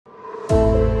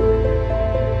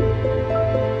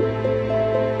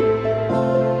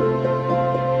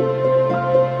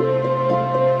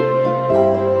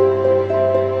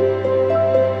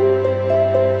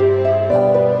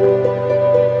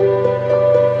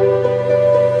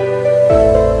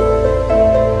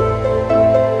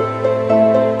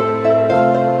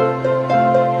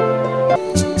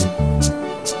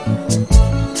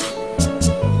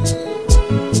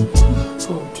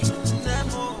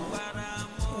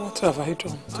What have I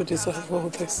done to deserve all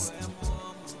this?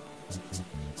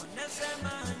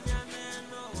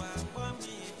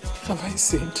 Have I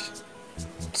sinned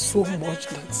so much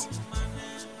that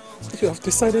you have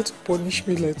decided to punish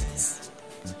me like this?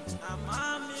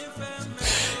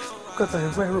 Look at the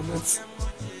environment.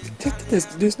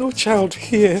 There's no child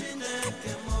here.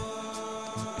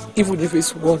 Even if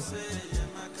it's one.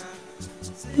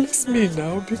 Bless me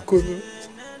now, Bikoro.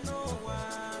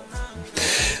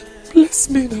 Bless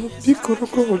me now, Bikoro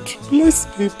God. Bless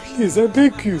me, please, I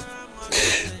beg you.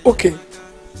 Okay.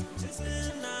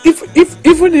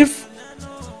 Even if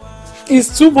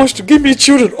it's too much to give me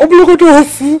children,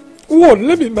 one,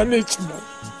 let me manage now.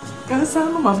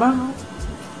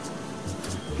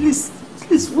 Please,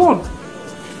 one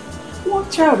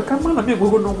child. Come on,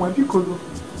 Bikoro.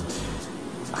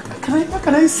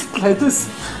 Can I sit like this?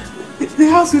 The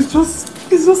house is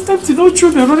just empty, no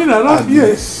children running around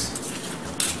here.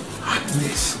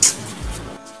 Agnes.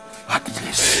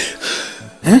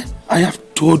 Eh? I have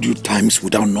told you times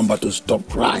without number to stop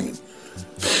crying.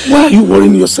 Why are you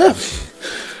worrying yourself?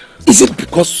 Is it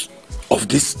because of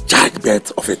this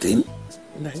childbirth of a thing?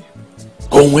 No.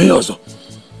 Go away also.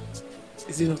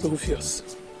 Is it not obvious?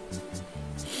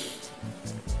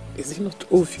 Is it not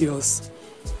obvious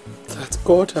that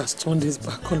God has turned his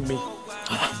back on me?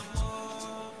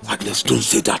 Agnes, don't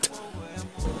say that.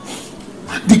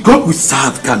 The God we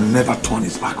serve can never turn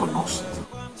his back on us.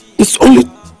 It's only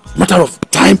a matter of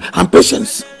time and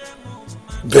patience.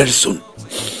 Very soon,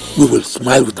 we will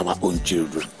smile with our own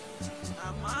children.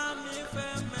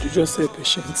 You just say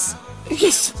patience?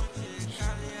 Yes.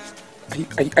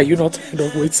 Are you not tired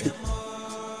of waiting?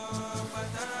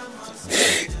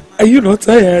 Are you not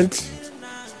tired?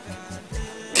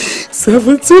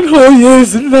 17 whole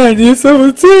years, 9 years,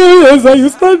 17 years, and you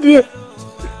stand here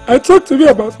and talk to me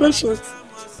about patience.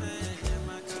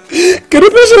 Can you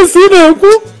patience see now?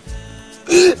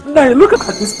 Now look at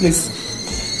this place.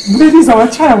 Maybe is our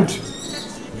child.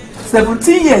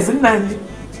 17 years and 9 years.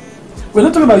 We're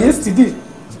not talking about yesterday.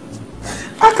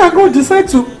 How can God decide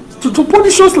to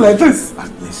punish us like this?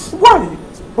 Agnes. Why?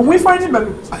 When we find him,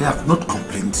 I have not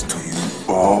complained to you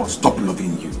or stopped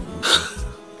loving you.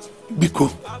 Biko,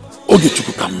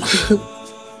 Ogechukwu come.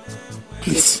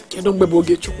 Please.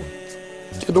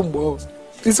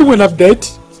 Is it when I'm dead?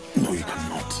 No, you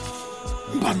cannot.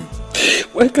 Ban.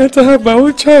 Why can't I have my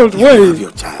own child? You Why? have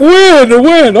your child.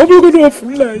 When? I'm not going to have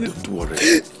life. Don't worry.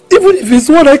 Even if it's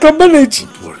one, I can manage.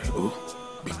 Don't worry. Oh,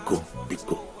 Biko.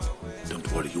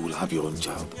 Don't worry, you will have your own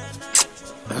child.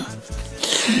 Huh?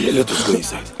 Yeah, let us go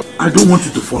inside. I don't want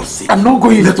you to fall sick. I'm not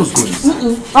going. Let us go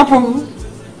inside.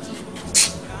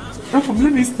 Apple,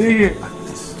 let me stay here.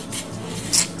 Agnes,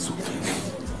 it's okay.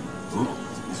 Oh,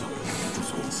 it's okay. Let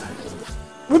us go inside.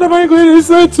 What am I going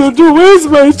inside to do? Where's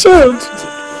my child?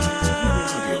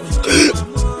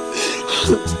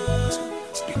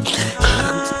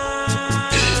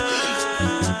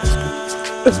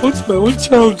 I want my own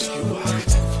child. You are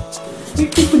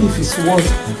it. Even if it's one.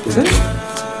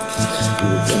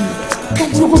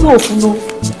 No.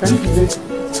 Can you be there?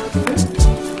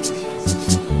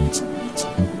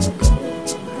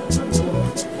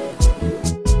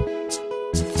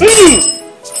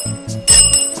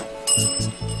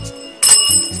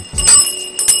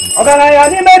 Oganaya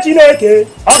ni me Chineke,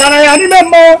 oganaya ni me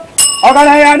mo,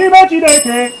 oganaya ni me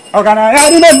Chineke, oganaya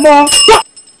ni me mo.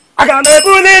 Agame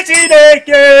buli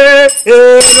Chineke,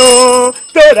 eno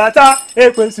todata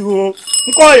ekwensu,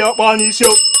 nkoyo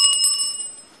ponisho.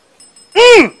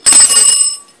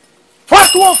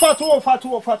 Fatuo.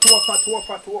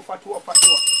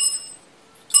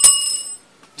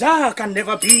 Jah can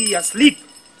never be asleep.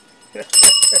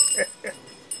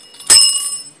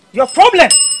 Your problem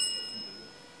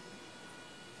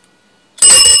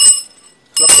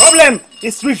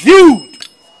is reviewed.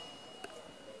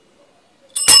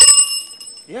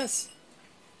 Yes.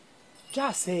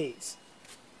 Jah says,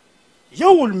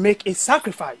 you will make a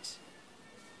sacrifice.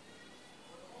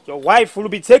 Your wife will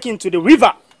be taken to the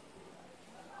river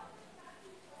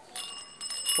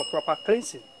for proper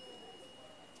cleansing.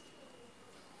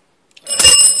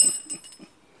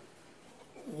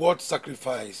 What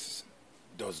sacrifice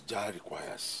does Jah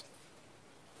requires?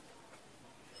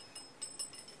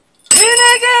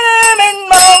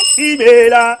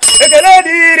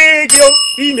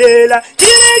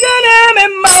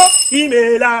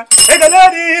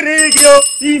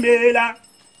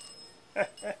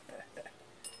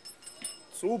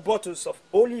 Two bottles of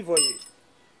olive oil,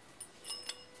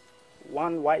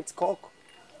 1 white cock,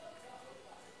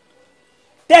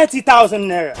 30,000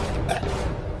 naira.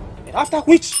 And after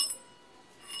which,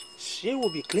 she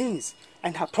will be cleansed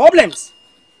and her problems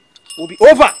will be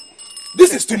over.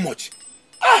 This is too much.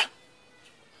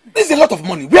 This is a lot of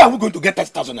money. Where are we going to get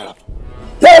 30,000 naira?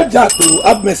 Tell Jack to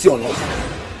have mercy on us.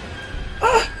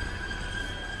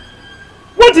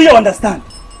 What do you understand?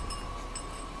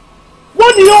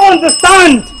 What do you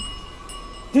understand?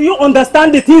 Do you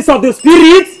understand the things of the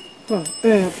spirit?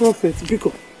 Prophet,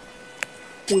 Biko,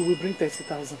 we will bring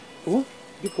 30,000. Oh,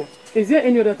 Biko, is there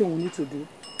any other thing we need to do?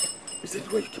 Is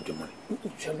that where you keep the money?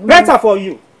 Better for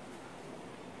you.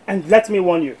 And let me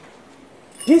warn you.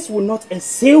 This will not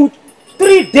exceed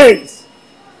 3 days.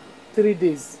 3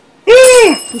 days. 3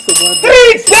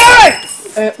 days!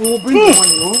 We will bring the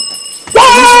money, oh?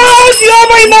 Don't you have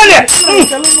my money?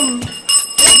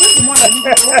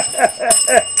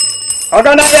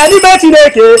 Oganaya ni me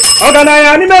Chineke,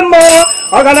 oganaya ni me mo,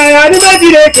 oganaya ni me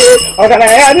Chineke,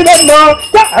 oganaya ni me mo,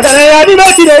 oganaya ni me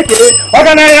Chineke,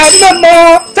 oganaya ni me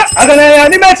mo, oganaya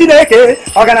ni me Chineke,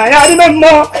 oganaya ni me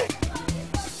mo.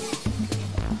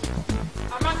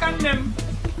 Amakanem.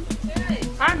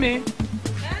 Ame.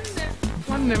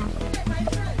 One name.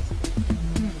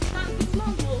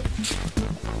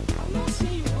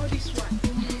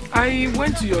 I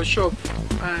went to your shop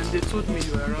and they told me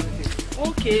you were around here.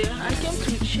 Okay, I came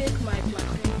to check my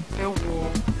plantain.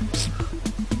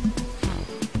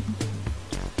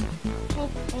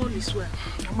 Hope all is well.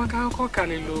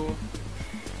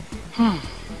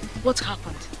 What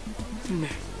happened?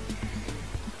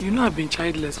 You know I've been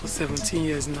childless for 17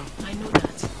 years now. I know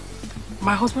that.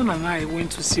 My husband and I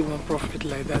went to see one prophet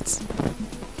like that.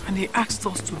 And he asked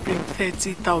us to bring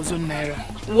 30,000 naira.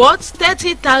 What?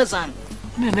 30,000?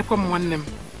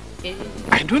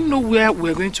 I don't know where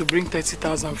we're going to bring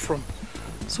 30,000 from.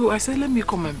 So I said, let me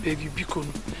come and beg you, Biko,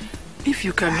 if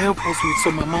you can help us with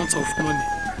some amount of money.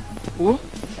 Oh?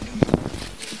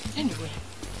 Anyway,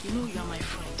 you know you are my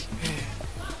friend. Yeah.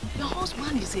 Your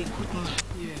husband is a good man.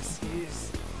 Yes, he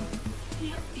is.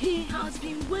 He has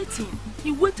been waiting.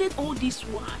 He waited all this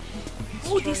while.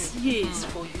 All these years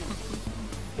for you.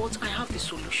 But I have the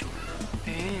solution.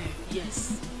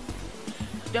 Yes.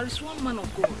 There is one man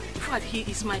of God. In fact, he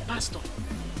is my pastor.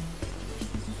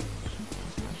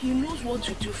 He knows what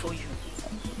to do for you.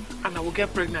 And I will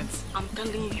get pregnant. I'm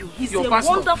telling you, he's Your a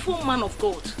pastor. wonderful man of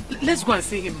God. Let's go and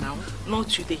see him now. Not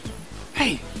today.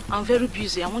 Hey! I'm very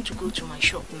busy. I want to go to my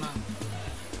shop now.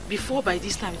 Before by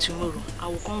this time tomorrow, I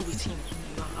will come with him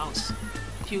in your house.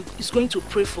 He is going to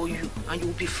pray for you and you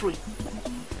will be free.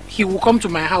 He will come to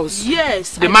my house?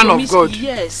 Yes. The man of God?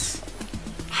 Yes.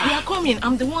 We are coming.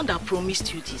 I'm the one that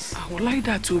promised you this. I would like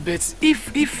that too, but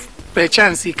if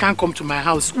perchance he can't come to my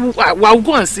house, I'll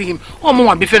go and see him. Oh,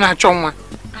 Mama, be fair, Chongwa.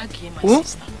 Aggie, my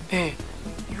sister.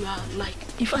 You are like,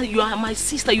 in fact, you are my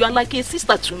sister. You are like a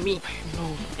sister to me. I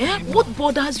know. What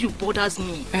bothers you bothers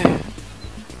me.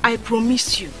 I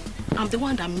promised you. I'm the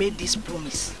one that made this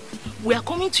promise. We are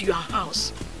coming to your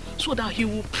house so that he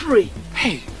will pray.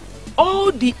 Hey.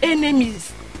 All the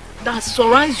enemies that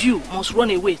surrounds you must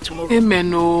run away tomorrow.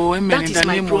 Amen. Oh, amen. That in is the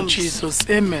my name promise. of Jesus.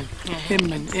 Amen.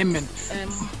 Amen. Amen.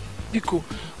 Biko,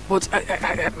 but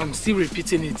I'm still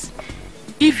repeating it.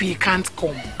 If he can't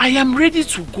come, I am ready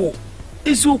to go.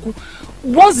 Ezoku,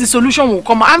 once the solution will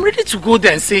come, I'm ready to go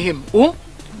there and see him. Oh?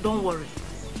 Don't worry.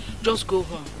 Just go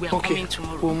home. We are coming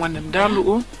tomorrow.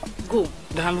 Oh, go.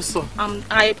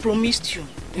 I promised you.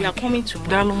 We are coming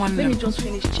tomorrow. Let me just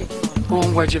finish checking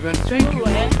on. Thank you.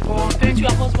 Oh, thank you.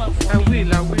 Your husband for me.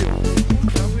 I will.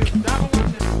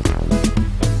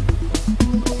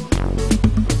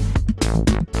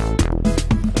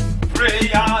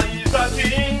 Prayer is a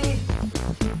king.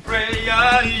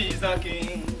 Prayer is a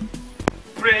king.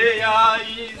 Prayer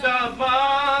is a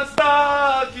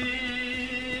master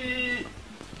key.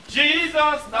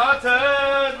 Jesus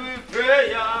started with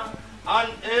prayer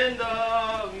and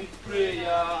ended with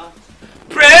prayer.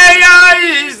 Prayer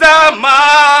is the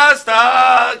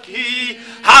master key.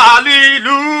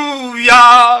 Hallelujah.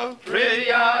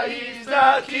 Prayer is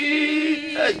the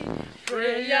key. Hey.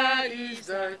 Prayer is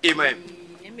the key. Amen.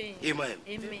 Amen. Amen.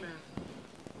 Amen.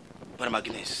 Brother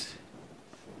Magnus,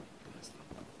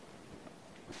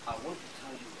 I want to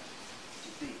tell you that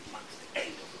today marks the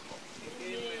end of the problem.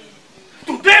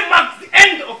 Today marks the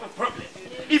end of the problem.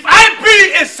 If I be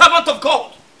a servant of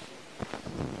God,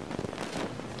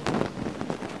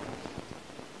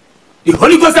 the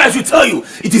Holy Ghost, I should tell you,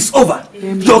 it is over.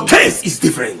 Amen. Your case is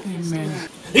different. Amen.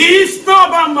 It's not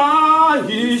by mine,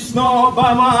 it's not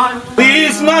by mine,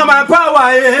 it's not my power,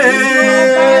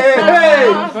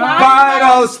 by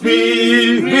the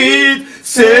Spirit,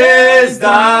 says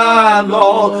the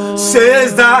Lord,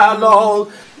 says the Lord.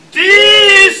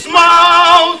 This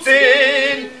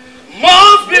mountain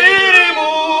must be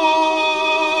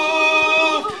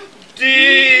removed,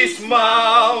 this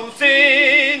mountain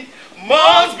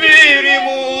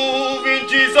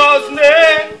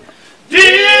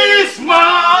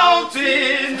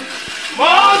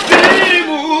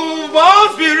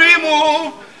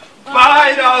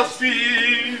by the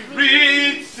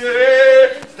Spirit,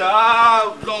 says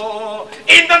the Lord.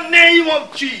 In the name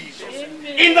of Jesus.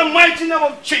 Amen. In the mighty name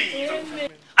of Jesus. Amen.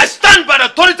 I stand by the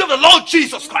authority of the Lord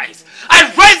Jesus Christ. I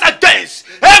rise against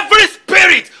every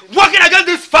spirit working against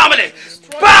this family.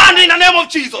 Burn in the name of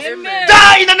Jesus. Amen.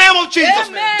 Die in the name of Jesus.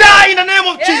 Amen. Die in the name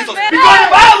of Jesus. Amen. Because the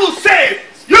Bible says,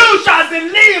 you shall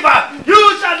deliver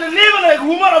the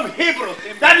woman of Hebrew.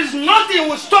 That is nothing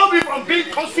will stop you from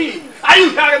being conceived. Are you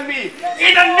hearing me?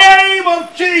 In the name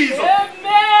of Jesus.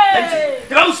 Amen.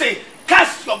 The Bible says,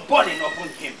 cast your burden upon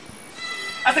him.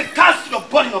 I said, cast your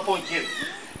burden upon him.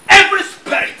 Every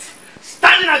spirit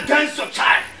standing against your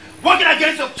child, working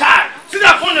against your child, sitting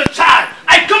upon your child,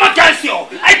 I come against you.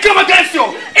 I come against you.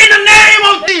 In the name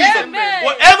of Jesus. Amen.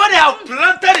 Whatever they have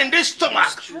planted in this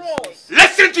stomach,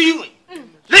 listen to you.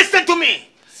 Listen to me.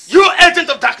 You agent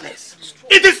of darkness.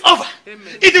 It is over.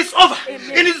 Amen. It is over.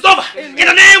 Amen. It is over. Amen. In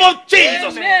the name of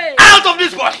Jesus. Amen. Out of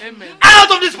this body. Amen.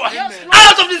 Out of this body. Yes,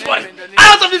 out of this body. Amen.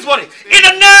 Out of this body. In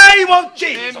the name of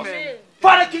Jesus. Amen.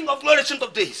 Father, King of glory, ancient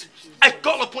of days, I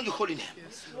call upon your holy name.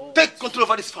 Yes, take control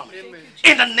over this family. Amen.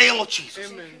 In the name of Jesus.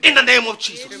 Amen. In the name of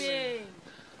Jesus. Amen.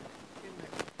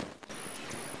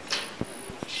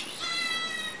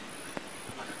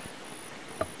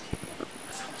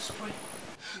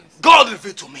 God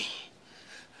revealed to me,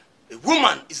 a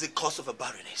woman is the cause of a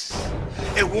barrenness.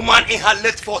 A woman in her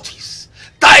late 40s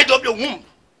tied up your womb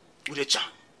with a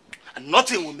charm, and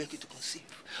nothing will make you to conceive.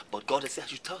 But God has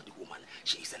said, you tell the woman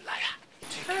she is a liar.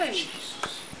 Hey,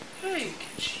 Jesus. Hey,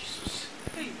 Jesus.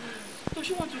 Hey, don't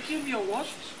you want to kill me or what?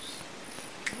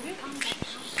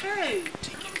 Hey,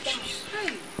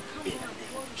 hey,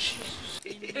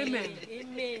 Amen.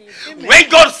 Amen. When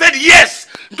God said yes,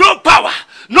 no power,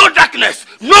 no darkness,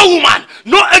 no woman,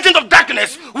 no agent of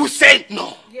darkness will say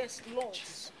no. Yes, Lord.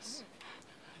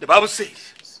 The Bible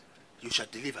says, you shall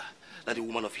deliver that the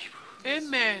woman of Hebrew.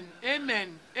 Amen.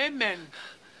 Amen. Amen.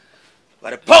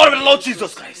 By the power of the Lord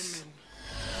Jesus Christ,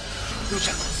 you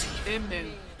shall conceive.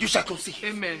 Amen. You shall conceive.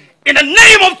 Amen. In the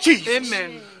name of Jesus.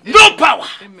 Amen. No power,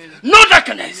 Amen. no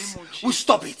darkness will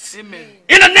stop it. Amen.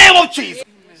 In the name of Jesus.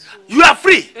 You are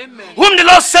free. Amen. Whom the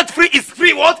Lord set free is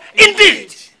free what? Amen.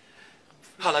 Indeed.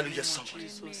 Hallelujah, somebody.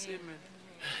 Amen. Amen.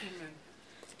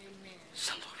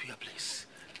 Stand up here, please.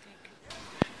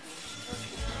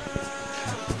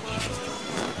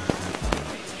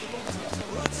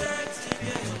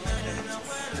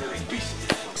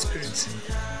 Experience.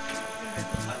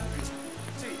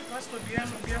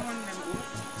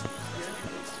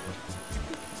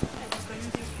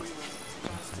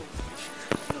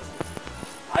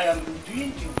 I am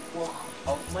doing the work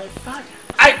of my Father.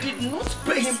 I did not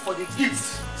pay him for the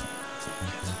gifts.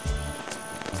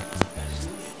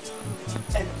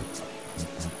 And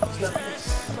of your place.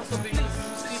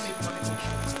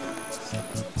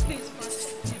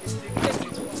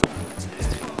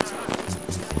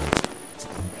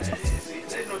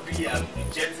 Let not be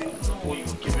rejecting what you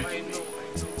give it to me.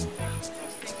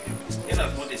 Let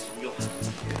us know this from your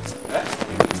sister. Thank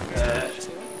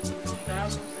you.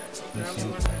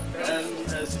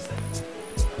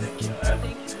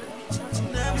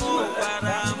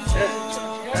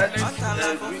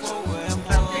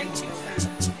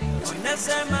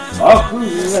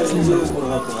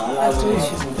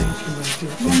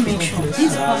 Don't mention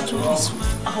this battle is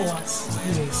ours.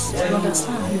 Yes. You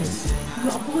understand? Yes.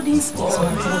 Your burdens is my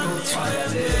burden too.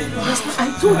 You understand? I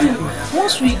told him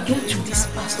once we get to this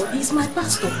pastor, he's my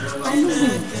pastor. I know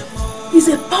him. He's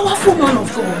a powerful man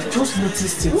of God. Just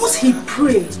noticed it. Once he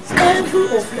prays, every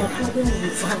of your problem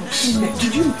will vanish.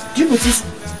 Did you notice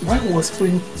while I was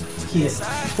praying here,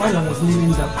 while I was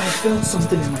kneeling down, I felt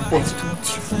something in my body.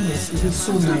 Yes, it is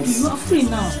so nice. You are free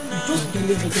now. Just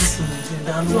believe it.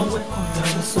 You are welcome.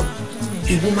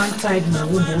 The woman tied my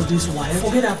womb all this while.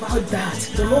 Forget about that.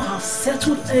 The Lord has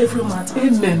settled every matter.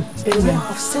 Amen. The Lord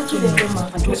has settled every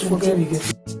matter. Just forget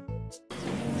it.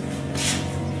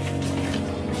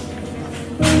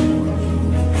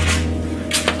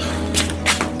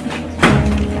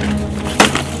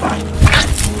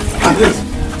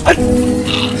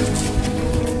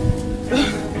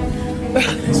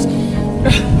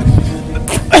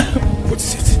 What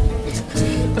is it?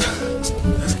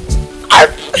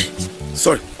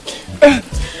 Sorry.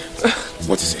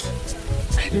 What is it?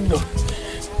 I don't know.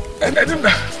 I don't know.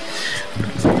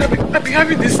 I've been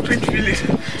having this strange feeling.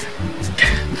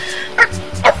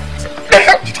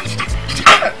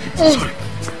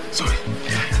 Sorry.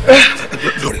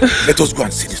 Lori, let us go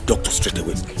and see this doctor straight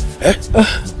away.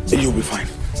 You'll be fine.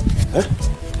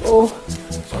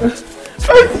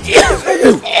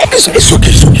 It's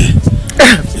okay.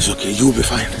 It's okay. You'll be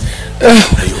fine. You'll be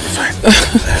fine.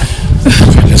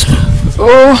 Fine, let's go.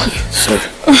 Oh. Sorry.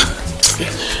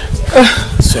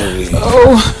 Sorry.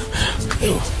 Oh.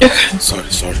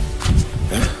 Sorry.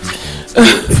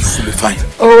 You'll be fine.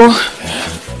 Oh.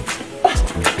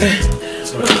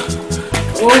 Sorry.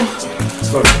 Oh.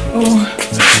 Sorry. Oh.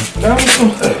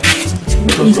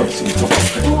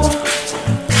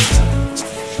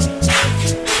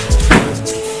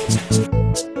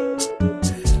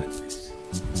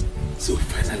 So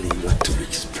finally you are 2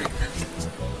 weeks pregnant.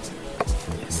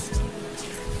 Yes.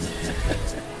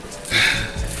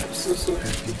 I'm so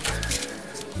happy.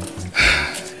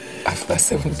 After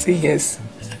 70 years.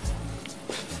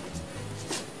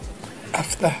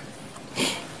 After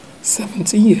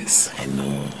 70 years. I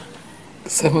know.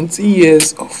 70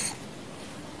 years of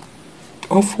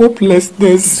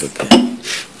hopelessness. It's okay.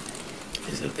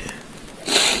 It's okay.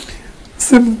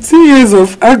 70 years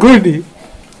of agony.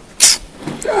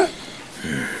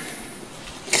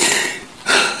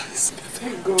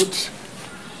 Thank God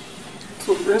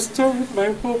for restoring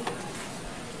my hope.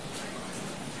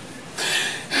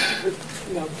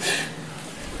 Now,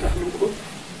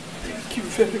 thank you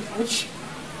very much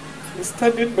for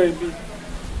standing by me.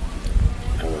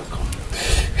 You're welcome.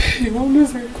 You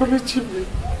always encouraging me.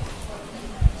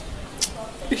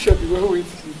 It shall be well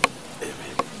with you.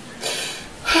 Amen.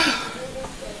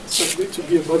 So I'm going to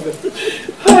be a mother.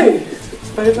 Hi!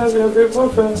 Finally, I'm a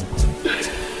mother.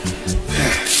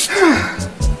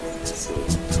 So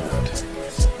proud.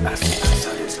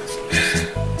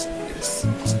 Yes.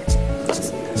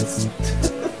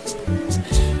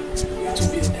 To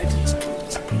be a daddy.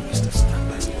 I promise to stand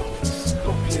by you always.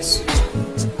 God bless you.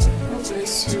 God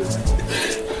bless you.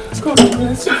 God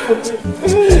bless you for me.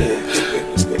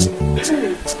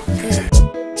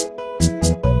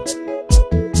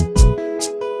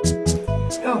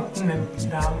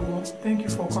 Thank you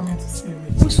for coming to see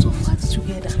me. We suffered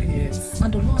together. Yes.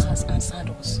 And the Lord has answered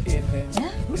us. Amen.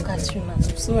 Yeah? Look at you now. I'm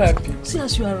so happy. See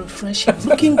as you are refreshing,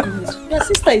 looking good. Your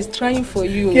sister is trying for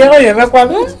you.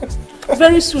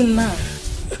 Very soon now,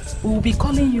 we will be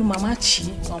calling you Mama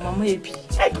Chi or Mama Ebi.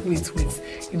 Wait.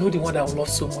 You know the one that I love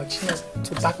so much?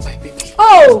 To back my baby.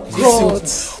 Oh, God.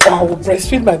 I will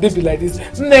breastfeed my baby like this.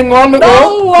 Don't worry,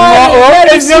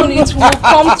 very soon it will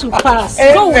come to pass.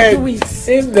 God will do it.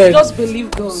 Amen. Just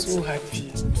believe God. I'm so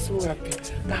happy.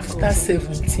 After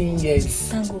 17 years.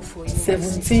 Thank God for you.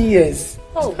 17 years.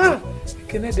 Oh.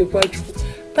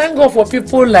 Thank God for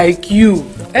people like you.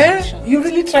 You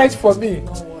really tried for me.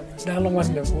 Don't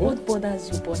worry. What bothers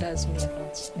you bothers me a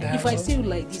lot. If I see you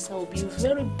like this, I will be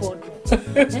very bothered.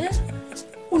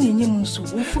 I'm so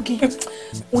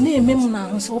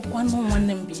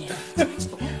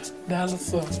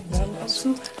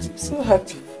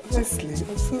happy. Honestly,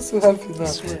 I'm so happy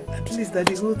now. At least that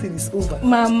the whole thing is over.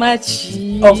 Mama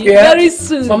Chi. Okay. Very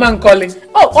soon. Mama, I'm calling.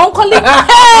 Oh, I'm calling.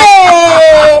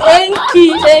 Hey!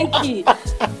 Thank you.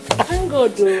 Thank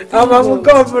God, though. I'm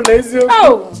coming.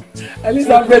 Oh. At least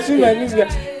I'm breastfeeding my baby.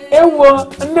 This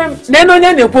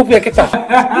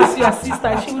is your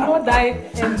sister. She will not die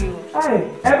anyway.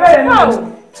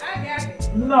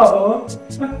 No.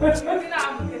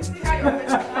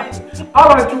 How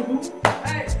are you?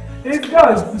 It's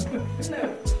good.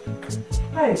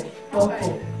 Hi.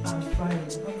 Okay. I'm fine.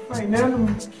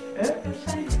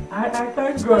 I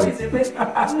thank God.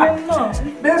 No.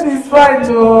 Baby is fine,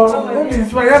 though. Baby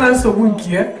is fine. You're not so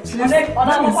winky, eh?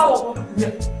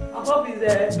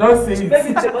 Don't say it.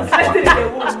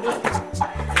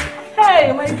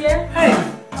 Hey, my dear. Hey.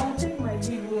 I will take my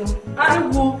leave.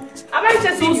 Am I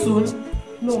just so soon?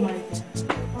 No, my dear.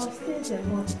 I'll stay there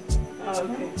more.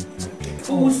 Okay.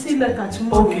 We will see later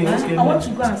tomorrow. Okay. I want to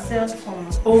go and sell some.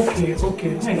 Okay.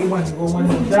 Let me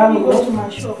go to my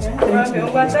shop. Thank you.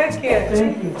 Take care.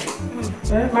 Thank you.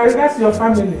 My regards to your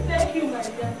family. Thank you, my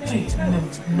dear. Hey,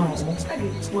 no.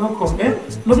 Welcome.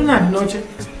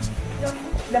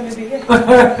 Let me be here.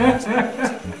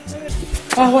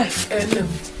 My wife.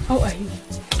 How are you?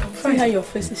 I'm fine. See how your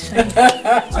face is shining.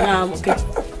 I'm okay.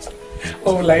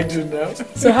 What will I do now?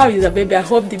 So how is the baby? I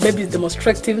hope the baby is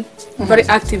demonstrative, very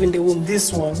active in the womb.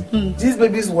 This one? This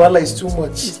baby's wala is too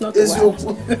much. It's not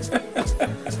wala.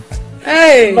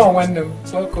 Hey! No,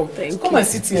 welcome. Thank you. Come and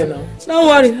sit here now. Don't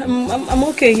worry, I'm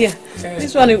okay here.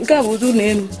 This one, God will do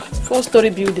name 4-story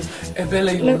building.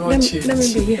 Ebele, you will not change. Let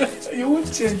me be here. You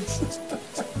won't change.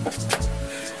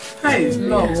 Hi,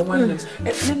 no, woman.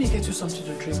 Let me get you something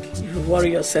to drink. You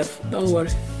worry yourself. Don't worry.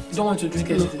 You don't want to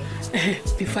drink anything?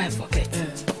 Before I forget.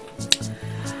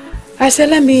 I said,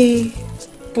 let me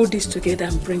put this together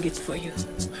and bring it for you.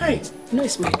 Hi. You know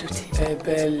it's my duty.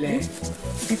 Ebele.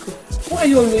 Biko, why are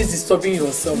you always disturbing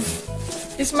yourself?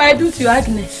 It's my duty,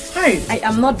 Agnes. Hi. I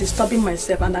am not disturbing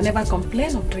myself and I never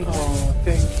complain of drinking. Oh,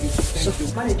 thank you. So,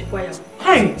 manage quiet.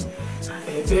 Hi.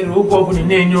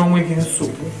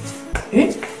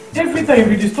 Every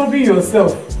time you're disturbing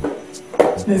yourself.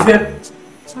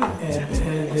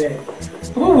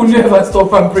 Who will never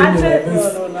stop and bring you like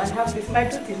this? No, I have this. My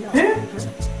duty now.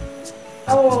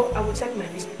 I will take my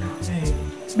leave now.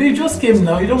 But you just came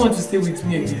now. You don't want to stay with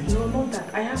me again? No, not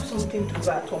that. I have something to do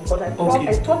at home. But I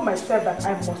told myself that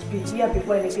I must be here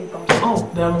before anything comes. Oh,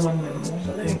 that one.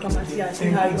 So let me come and see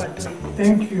how you are doing.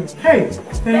 Thank you. Hey,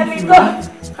 thank you. Let me go.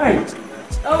 Hey.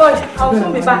 Oh, boy, I'll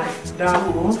soon be back.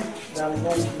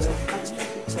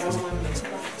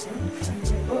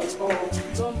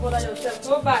 Don't bother yourself.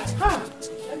 Go back.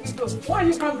 Let me go. Why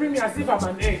you can't bring me as if I'm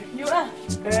an egg? You are.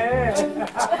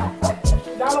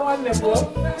 That one,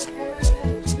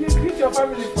 please greet your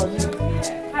family for me.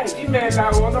 Hi, email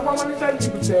now. No one tell me to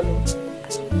tell you.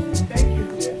 Thank you,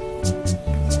 dear.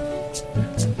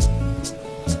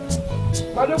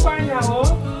 But look why now.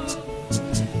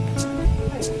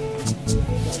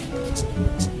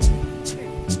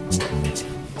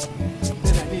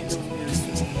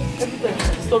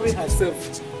 Disturbing herself.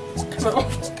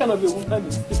 What kind of a woman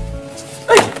is this?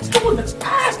 Hey, come on!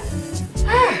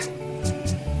 Hey!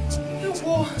 Oh my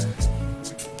God!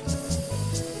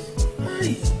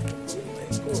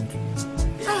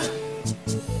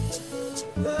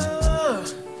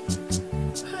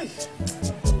 Hey!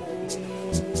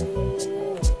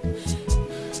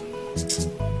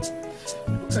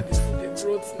 Look at the food they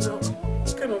brought now.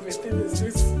 What kind of a thing is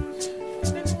this?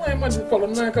 Why am I the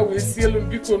Polonaka with seal and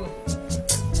beacon?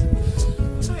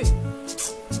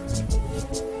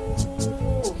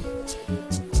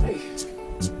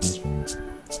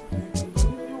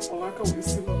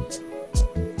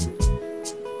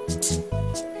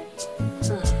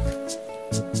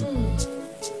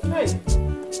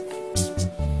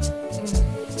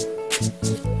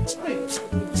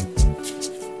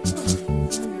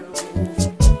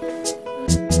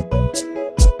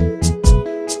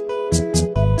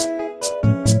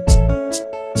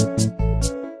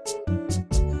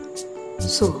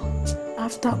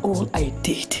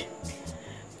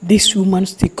 This woman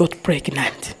still got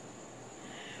pregnant.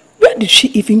 Where did she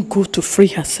even go to free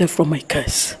herself from my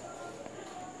curse?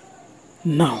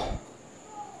 Now,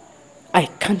 I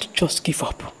can't just give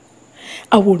up.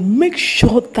 I will make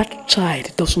sure that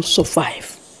child doesn't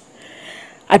survive.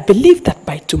 I believe that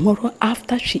by tomorrow,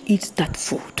 after she eats that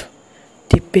food,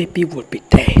 the baby will be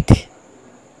dead.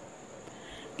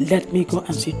 Let me go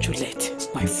and see Juliet,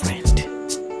 my friend.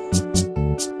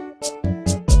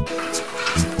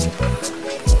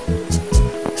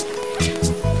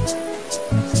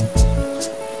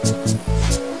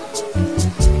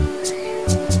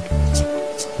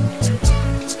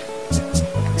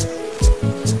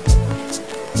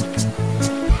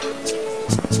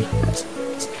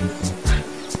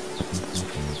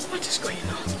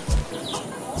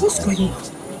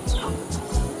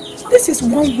 This is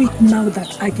 1 week now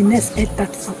that Agnes ate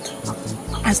that food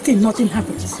and still nothing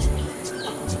happens.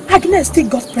 Agnes still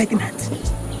got pregnant,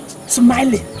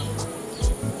 smiling.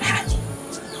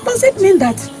 Does it mean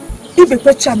that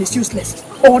Ibekwe charm is useless,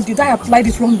 or did I apply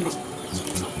this wrongly?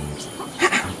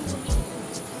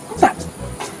 But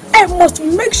I must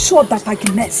make sure that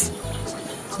Agnes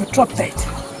will drop dead.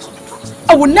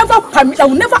 I will never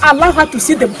allow her to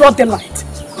see the broad daylight.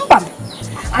 But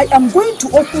I am going to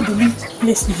open the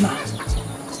place now.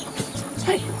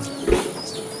 Hey,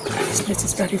 this place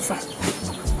is very far.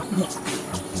 No,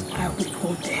 I will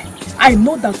go there. I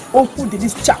know that Oku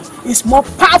Dili's charm is more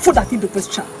powerful than Ibekwe's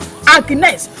charm.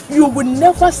 Agnes, you will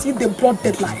never see the broad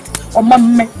daylight. Or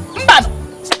Mame. Mbano.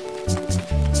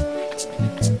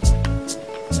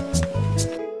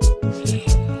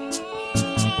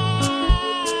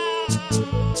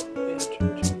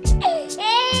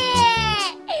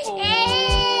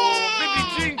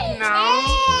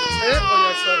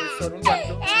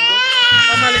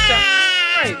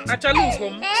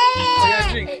 Achalugum, or your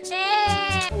drink.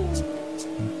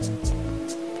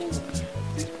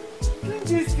 Drink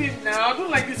this thing now. I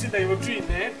don't like this thing that you're doing,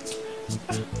 eh?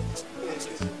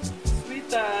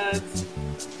 Sweetheart.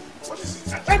 What is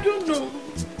it? I don't know.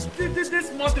 This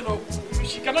nothing of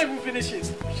she cannot even finish it.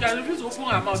 She has refused to open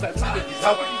her mouth. I think is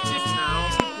that what it is now?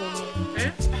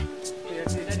 Eh?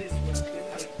 That is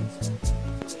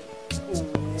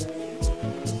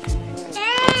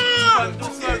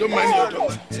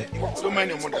Don't mind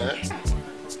your mother.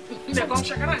 They're going to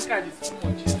check out too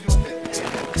much.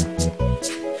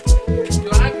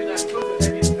 You're happy that close the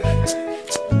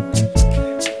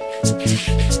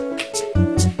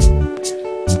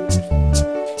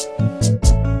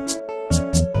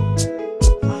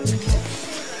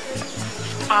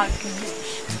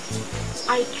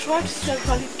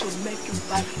severally to make you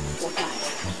back for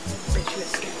life, but you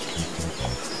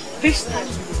escaped. This time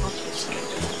you will not escape.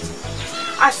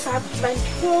 As I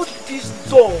blindfold this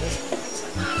door,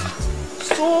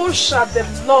 so shall the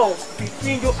love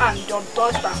between you and your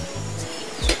daughter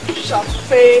shall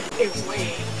fade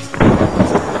away.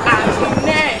 And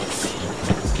next,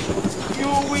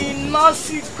 you will not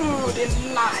see good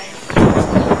in life.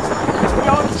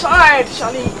 Your child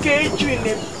shall engage you in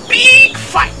a big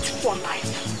fight for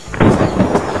life.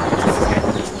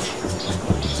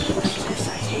 Unless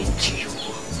I hate you,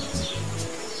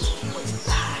 you will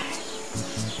die.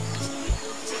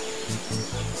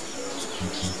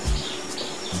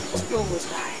 You will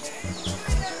die.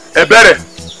 Ebere!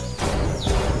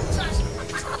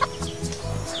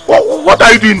 What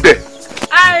are you doing there?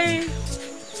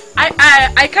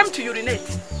 I came to urinate.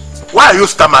 Why are you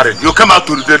stammering? You come out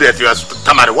to urinate, you are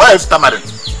stammering. Why are you stammering?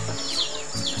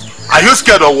 Are you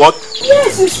scared or what?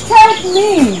 Yes, you scared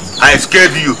me. I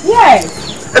scared you?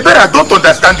 Yes. Ebere, I don't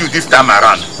understand you this time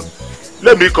around.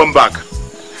 Let me come back.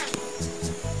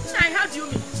 How do you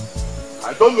mean?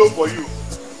 I don't know for you.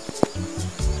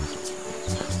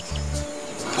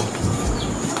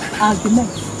 Argument.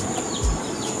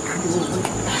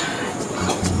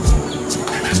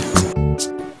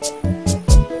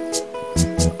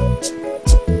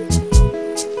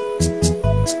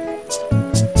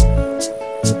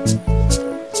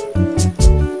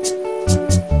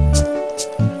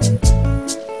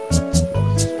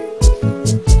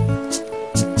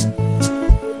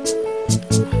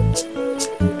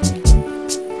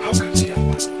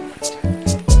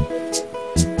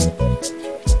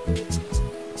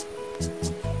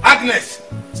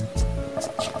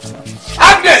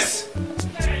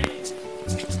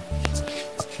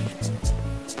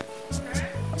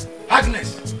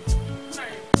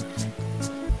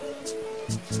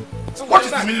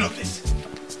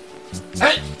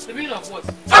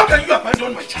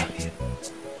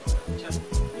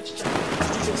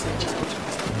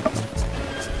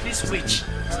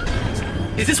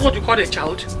 A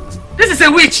child? This is a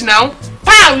witch now.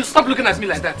 Why will you stop looking at me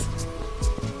like that?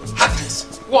 Agnes.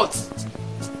 What?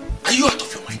 Are you out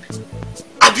of your mind?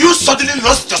 Have you suddenly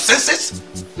lost your senses?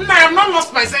 No, I have not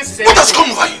lost my senses. What has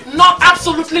come over you? Not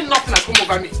absolutely nothing has come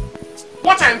over me.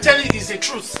 What I am telling you is the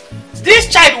truth. This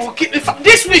child will kill.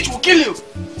 This witch will kill you.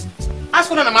 Ask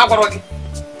for them.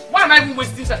 Why am I even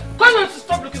wasting time? Come on,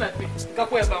 stop looking at me. May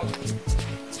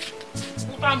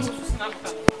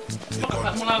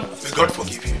God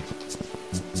forgive you.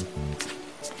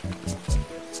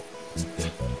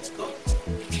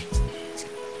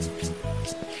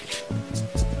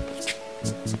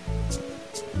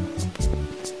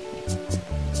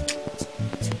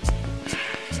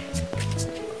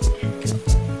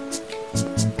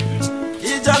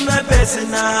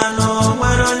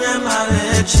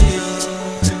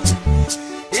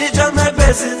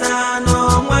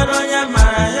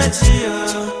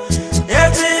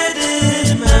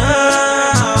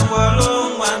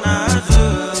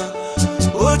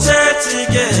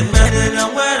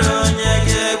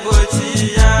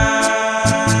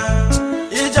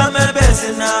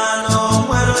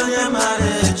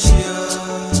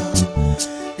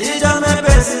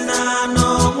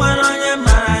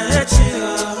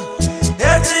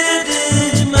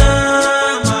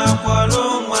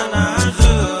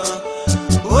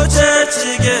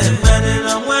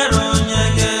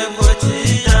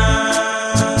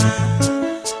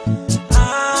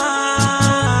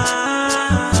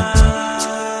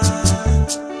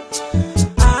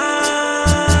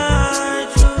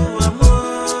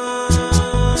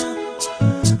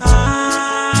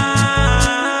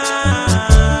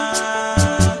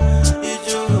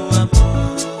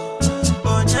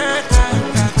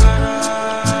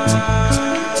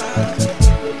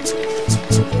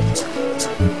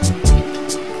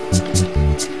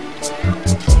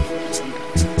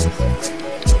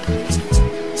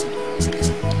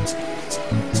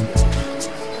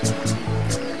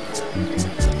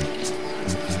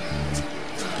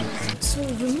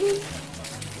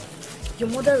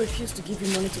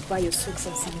 Buy your socks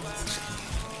and sandals.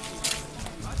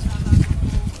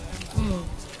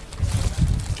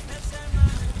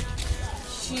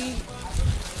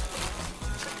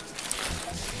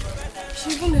 She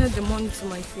even had the money to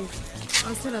my face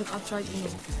and sent an outright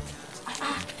email.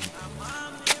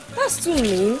 That's too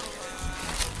mean.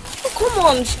 Oh, come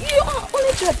on, you are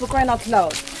only tried for crying out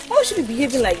loud. Why should you be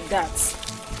behaving like that?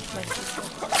 My sister.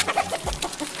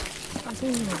 I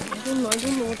don't know what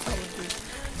I would do.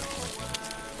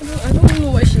 I don't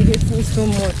know why she hates me so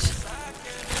much.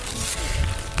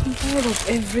 I'm tired of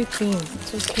everything.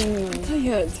 It's okay. I'm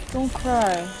tired. Don't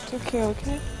cry. It's okay,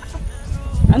 okay?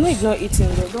 I know you're not eating,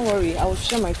 but don't worry. I will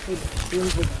share my food room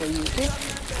book for you, okay?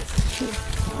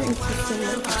 Thank you so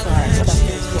much. It's alright.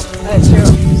 Alright, cheer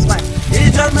up. Smile.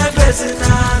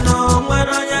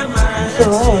 So,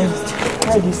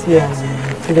 how do you see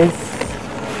today's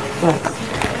class?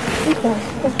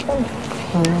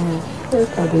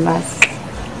 For the last,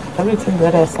 everything the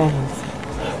other assignments.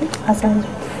 Assignment?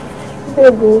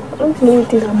 Baby, I don't know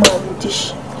anything about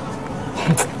dish.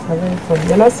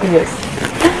 You're not serious.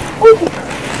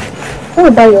 What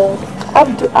about your?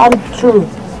 I'm true.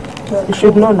 You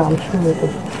should know now I'm true with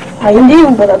it. I didn't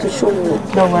even bother to show you.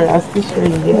 Don't worry, I'll still show you.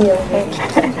 Yeah.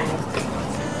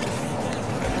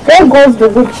 There goes the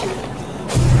witch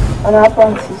and her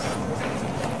apprentice.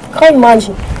 Can't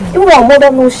imagine. Even our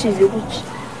mother knows she's a witch.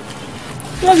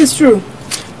 That is true.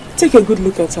 Take a good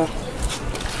look at her.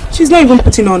 She's not even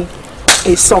putting on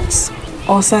a socks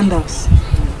or sandals.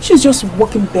 She's just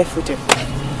walking barefooted.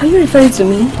 Are you referring to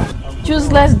me?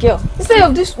 Useless girl. Instead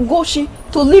of this Goshi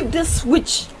to leave this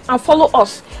witch and follow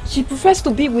us, she prefers to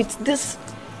be with this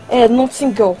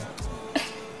nothing girl.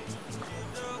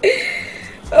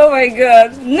 Oh my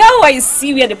god. Now I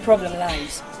see where the problem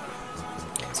lies.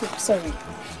 So, sorry.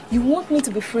 You want me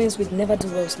to be friends with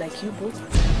never-do-wells like you both?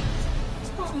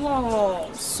 Oh,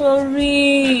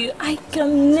 sorry. I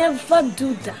can never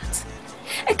do that.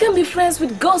 I can be friends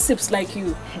with gossips like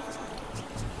you.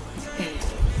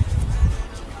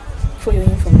 For your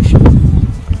information,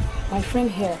 my friend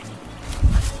here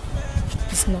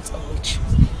is not a witch.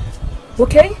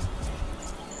 Okay?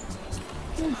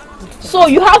 So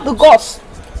you have the guts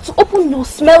to open your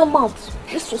smell mouth.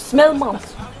 This your smell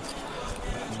mouth.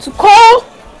 To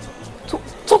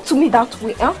talk to me that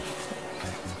way, huh?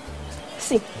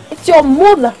 See, it's your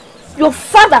mother, your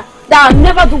father that will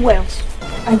never do well.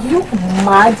 Are you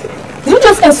mad? Did you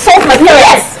just insult my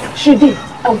parents? Yes, she did.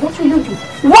 And what will you do?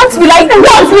 What will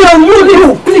you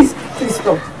do? Please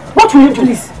stop. What will you do?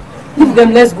 Please. Leave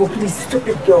them, let's go, please.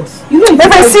 Stupid girls. You know if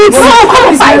I see it, come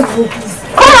on, fight. Let's go, please.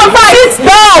 Come on, fight. Sit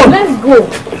down. Let's go.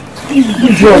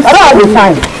 Idiot. I don't have the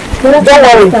time. Don't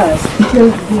worry.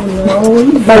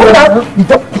 Are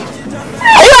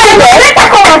you out there? Let her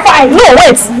come and fight. No,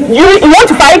 wait. You want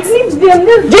to fight? Leave them.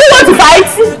 Do you want to fight?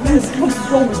 What's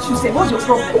wrong with you? Say, what's your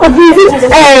problem?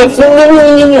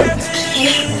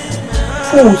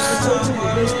 Fools.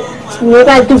 You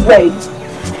guys do right.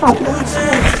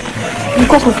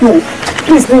 Because of you.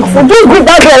 Please, don't give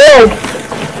that girl.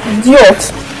 Idiot.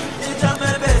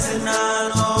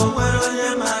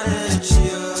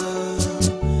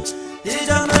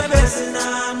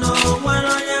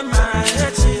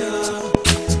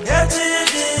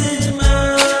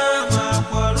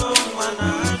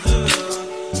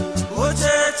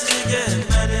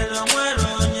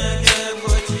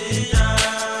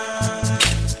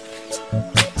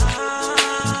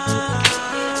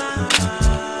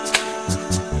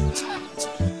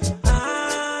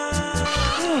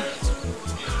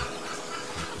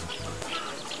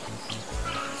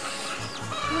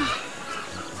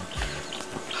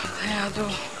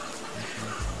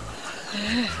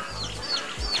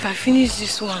 If I finish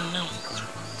this one now,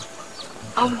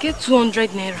 I'll get 200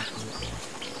 naira.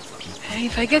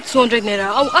 If I get 200 naira,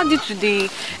 I'll add it to the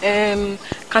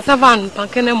cassava and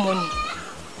pankene money,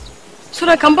 so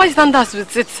that I can buy sandals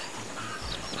with it.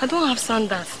 I don't have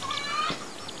sandals.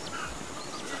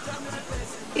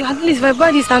 At least if I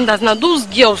buy these sandals now, those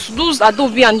girls, those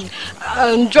Adobe and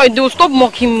Joy, they will stop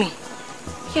mocking me.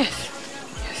 Yes.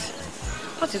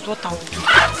 That is what I will do.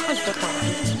 That is what I will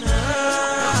do.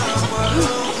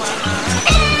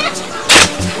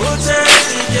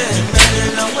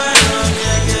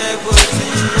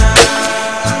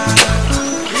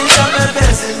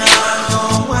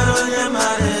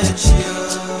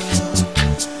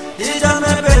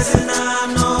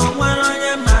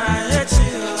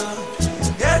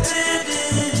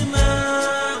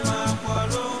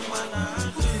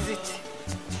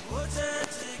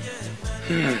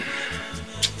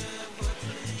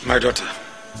 My daughter.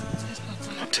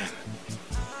 Nothing.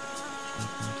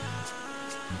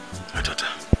 My daughter.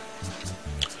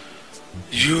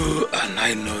 You and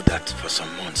I know that for some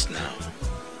months now,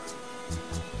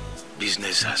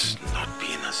 business has not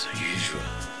been as usual.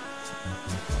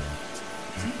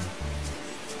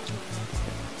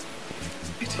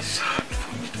 It is hard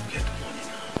for me to get money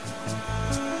now.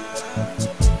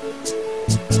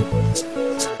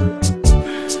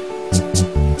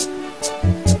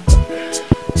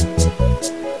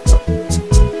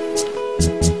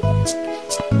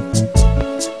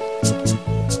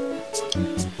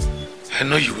 I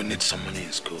know you will need some money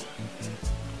in school.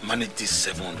 Manage this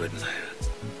 700 naira.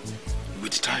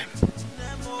 With time,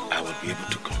 I will be able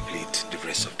to complete the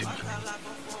rest of the money.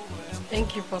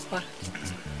 Thank you, Papa.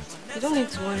 You don't need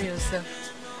to worry yourself.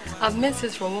 I've made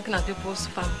sense from working at people's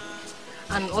farm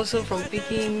and also from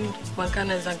picking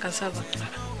mancanas and cassava.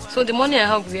 So the money I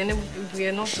have will be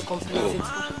enough to complete it.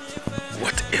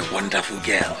 What a wonderful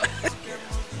girl.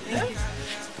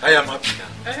 I am happy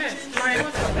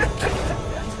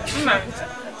now.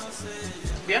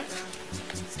 Yeah?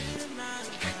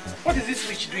 What is this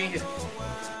witch doing here?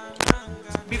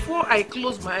 Before I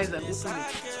close my eyes and open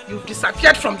it, you've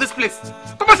disappeared from this place.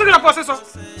 Come on, second processor.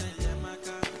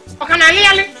 Okay, now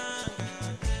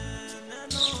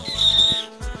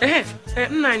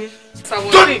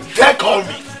don't dare call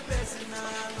me.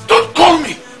 Don't call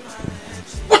me.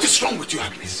 What is wrong with you,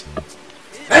 Agnes?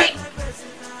 Eh?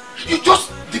 You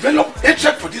just developed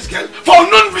hatred for this girl for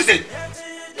unknown reason.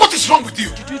 What is wrong with you?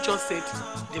 Did you just say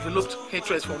developed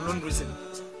hatred for unknown reason?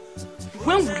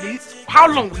 How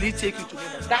long will it take you to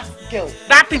know that girl,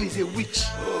 that thing is a witch?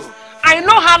 Oh. I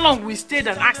know how long we stayed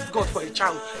and asked God for a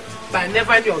child, but I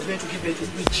never knew I was going to give birth to a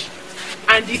witch.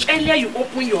 And the earlier you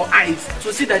open your eyes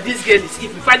to see that this girl is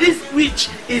evil, if this witch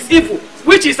is evil,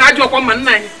 which is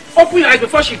open your eyes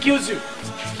before she kills you.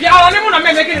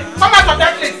 Come out of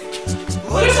that place.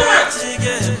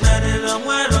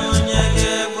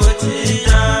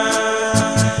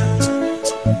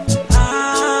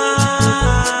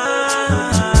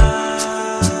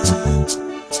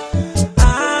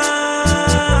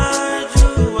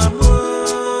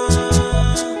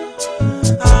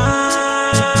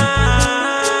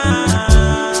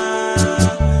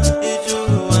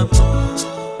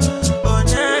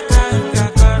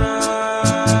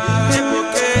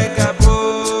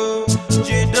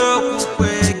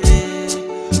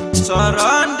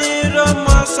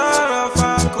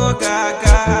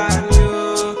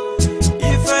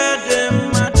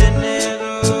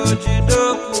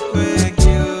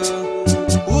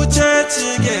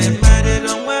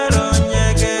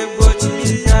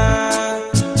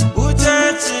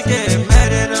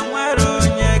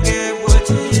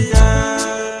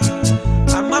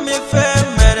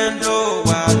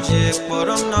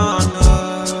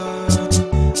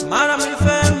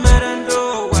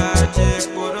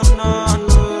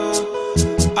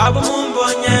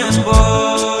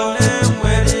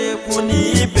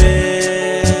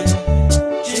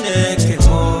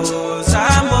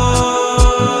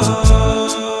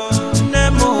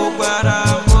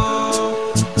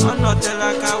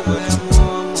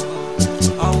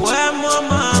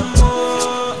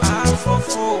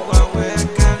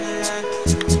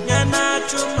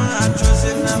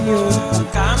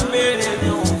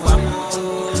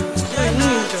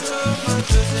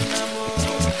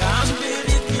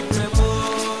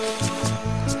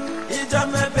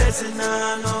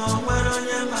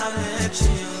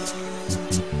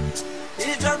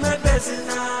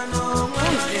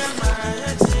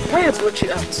 Why I brought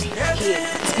you out here?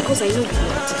 It's because I know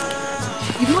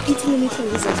you've not eaten anything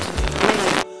recently.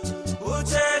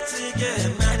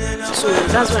 So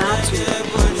that's why I had to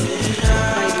buy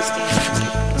this thing.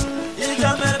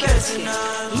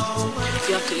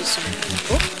 You have to eat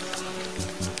something. Oh?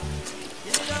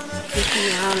 Take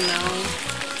your hand now.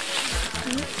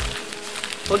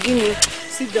 Forgive me.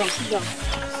 Sit down, sit down.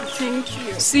 Thank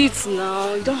you. Sit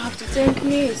now. You don't have to thank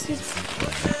me. Sit.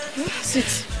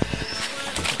 Sit.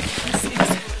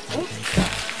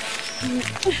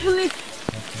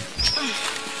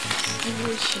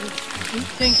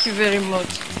 Thank you very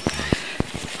much.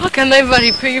 How can I ever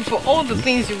repay you for all the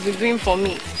things you've been doing for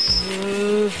me?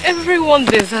 Everyone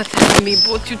deserted me,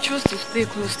 but you chose to stay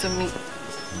close to me.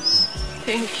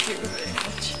 Thank you very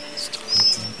much.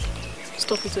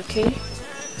 Stop it, okay?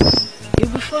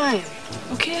 You'll be fine,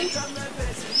 okay?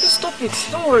 Just stop it,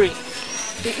 don't worry.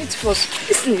 You eat first.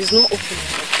 This thing is not open.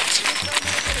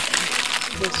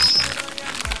 Yes.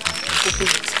 Open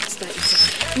it. Start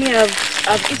eating. Me,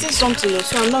 I've eaten something,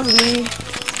 so I'm not really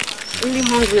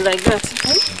hungry like that.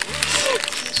 Huh?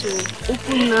 So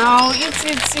open now. Eat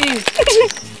it.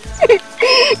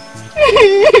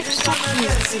 Stop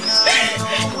eating.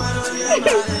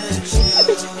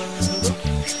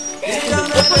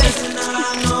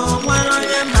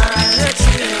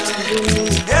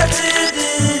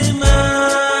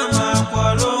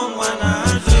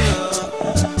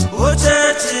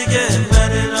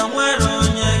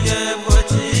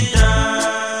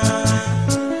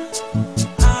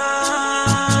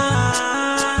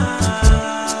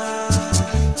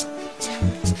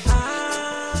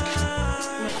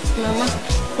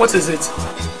 What is it?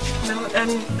 No,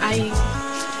 I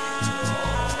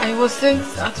was sent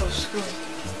out of school.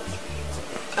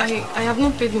 I have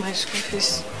not paid my school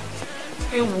fees.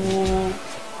 Hey, whoa.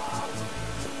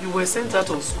 You were sent out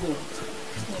of school?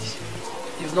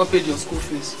 Yes. You've not paid your school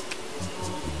fees.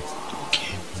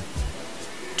 Okay.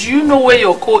 Do you know where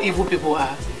your co-evil people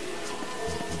are?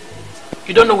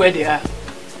 You don't know where they are.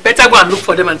 Better go and look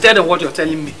for them and tell them what you're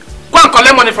telling me. Go and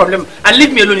collect money from them and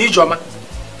leave me alone, Ijoma.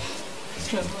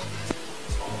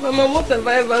 Mama, what have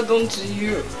I ever done to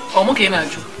you?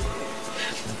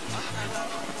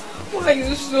 Why are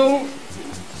you so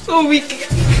weak?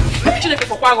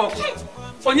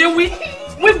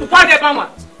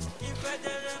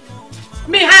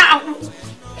 Me,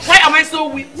 why am I so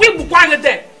weak? We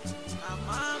there.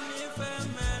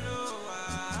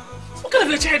 What kind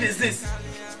of a child is this?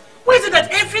 Why is it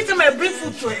that every time I bring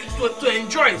food to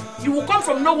enjoy, you will come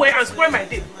from nowhere and spoil my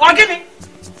day? Or get me?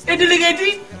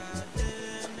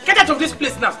 Get out of this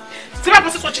place now. Get out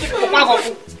of this place.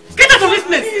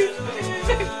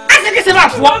 I think it's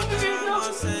about what?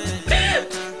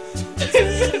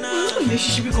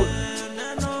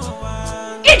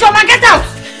 Ijoma, get out!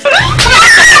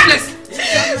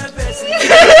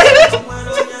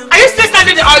 Are you still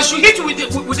standing there or I should hit you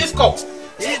with this cup?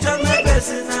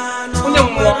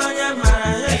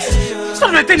 What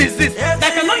kind of thing is this? That I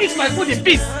cannot eat my food in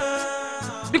peace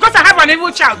because I have an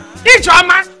evil child.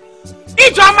 Ijoma!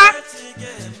 Ijoma!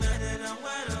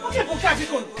 Okay,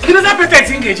 you know that person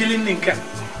is engaging in Ninka.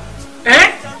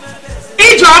 Eh?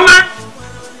 Ijoma!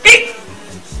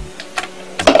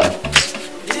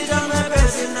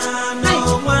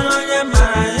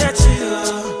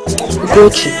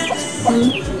 Gochi,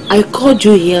 I called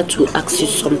you here to ask you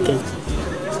something.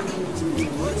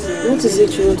 What is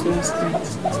it you want to ask me?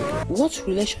 What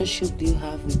relationship do you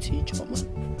have with Ijoma?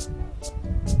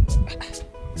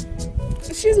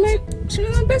 She's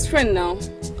my best friend now.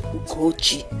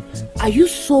 Gochi, are you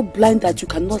so blind that you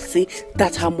cannot say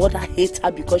that her mother hates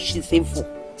her because she's evil?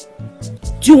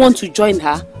 Do you want to join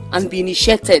her and be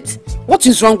initiated? What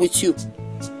is wrong with you?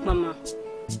 Mama,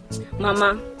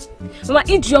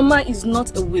 Ijoma is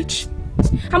not a witch.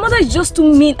 Her mother is just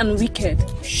too mean and wicked.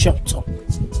 Shut up.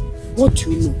 What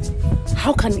do you know?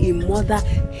 How can a mother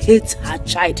hate her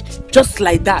child just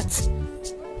like that?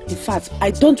 In fact,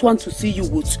 I don't want to see you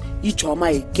with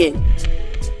Ijoma again.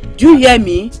 Do you hear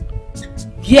me?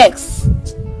 Yes.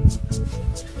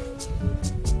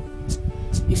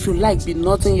 If you like, be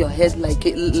nodding your head like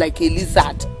a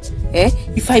lizard.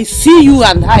 If I see you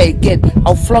and her again,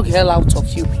 I'll flog hell out of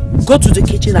you. Go to the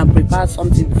kitchen and prepare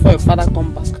something before your father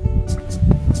come back.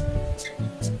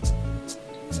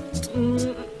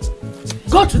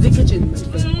 Go to the kitchen.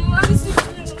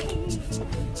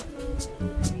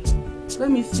 Let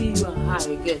me see you and her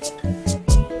again.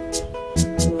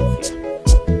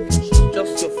 She's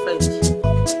just your friend.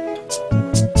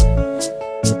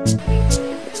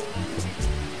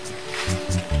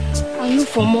 I'll look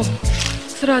for more.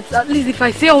 So that at least if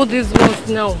I say all these words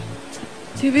now,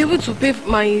 they'll be able to pay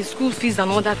my school fees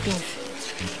and other things.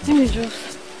 Let me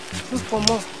just look for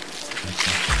more.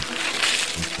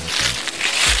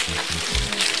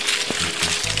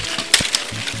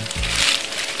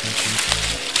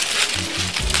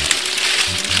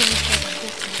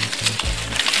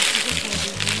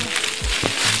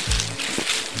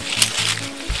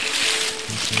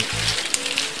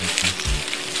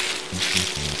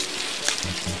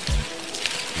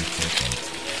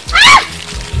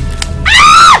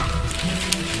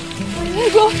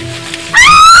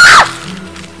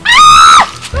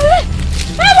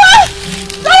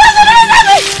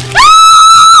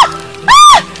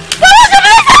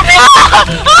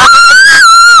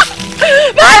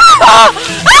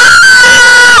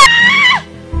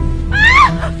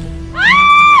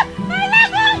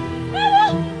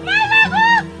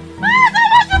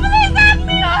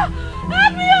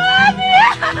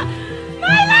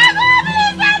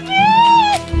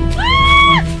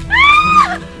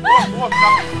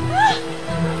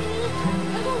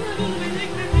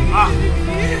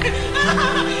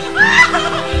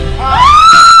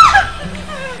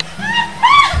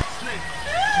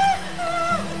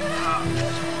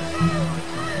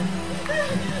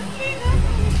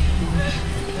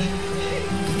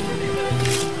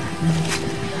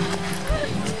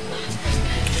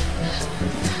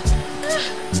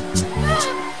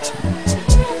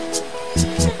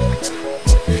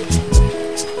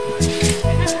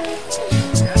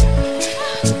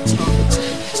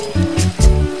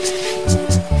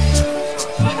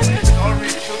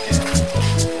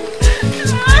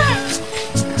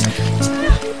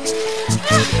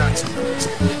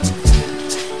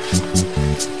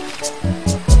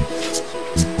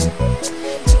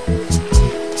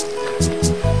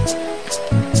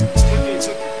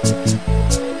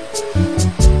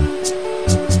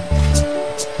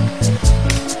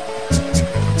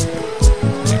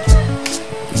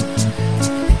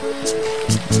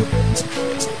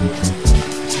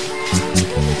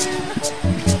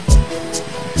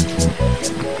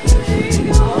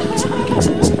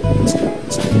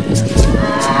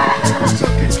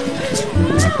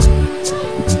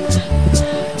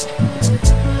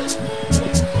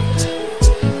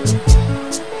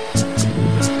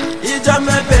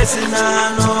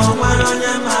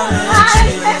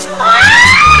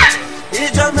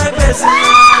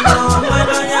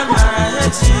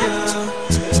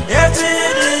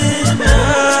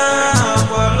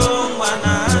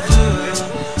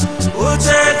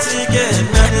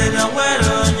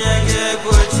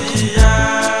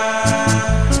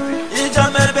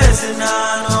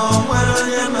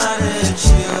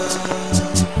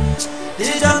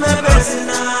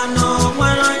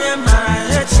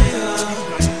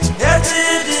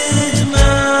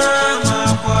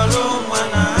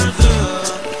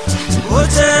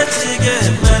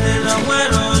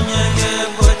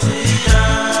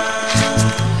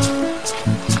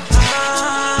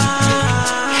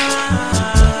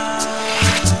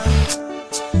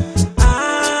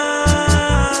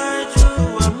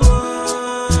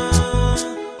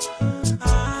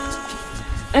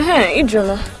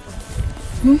 Ijoma,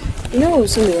 you know we're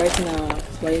still writing our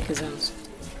WAEC exams.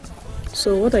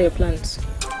 So what are your plans?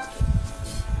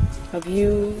 Have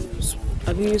you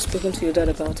spoken to your dad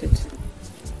about it?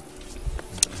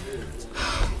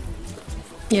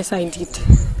 Yes, I did.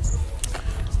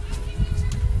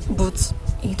 But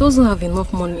he doesn't have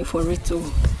enough money for it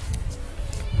too.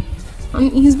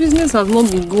 And his business has not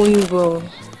been going well.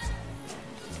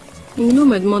 You know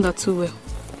my mother too well.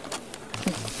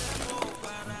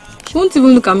 She won't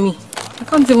even look at me. I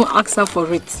can't even ask her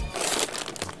for it.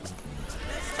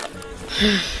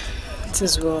 It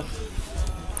is well.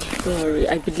 Don't worry,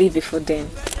 I believe before then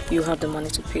you have the money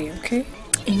to pay, okay?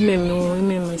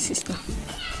 Amen, my sister.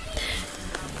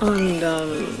 And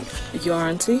your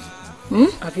auntie?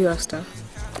 Have you asked her?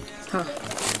 Huh?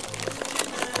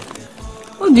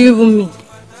 What do you even mean?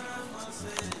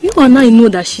 You and I know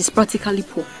that she's practically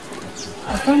poor.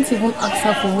 I can't even ask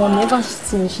her for money ever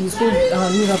since she's so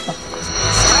new rapper.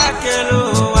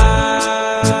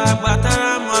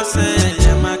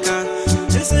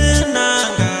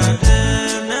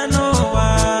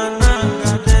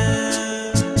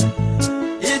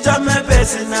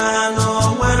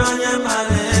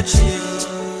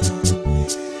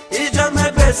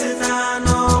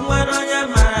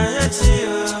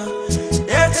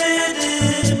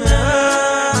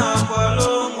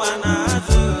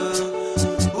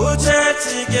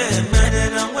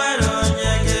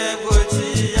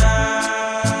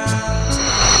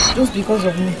 Just because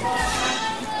of me.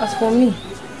 As for me,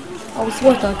 I will see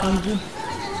what I can do.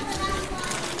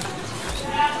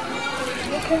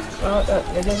 Okay, well,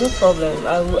 there's no problem.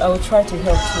 I will try to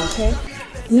help you, okay?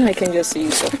 Yeah, I can just see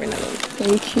you suffering alone.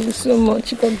 Thank you so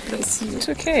much. God bless you. It's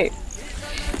okay.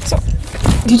 So,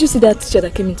 did you see that teacher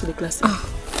that came into the class?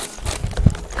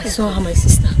 I saw her, my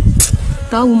sister.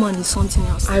 That woman is something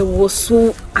else. I was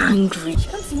so angry. She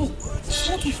can't even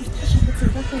shout if she's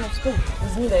shouting that kind of school.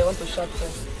 It's me that I want to shout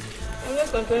first. I'm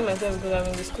just comparing myself because I'm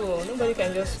in the school. Nobody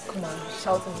can just come and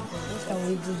shout anything. What can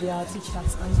we do? They are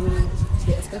teachers and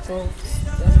they expect us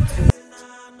to...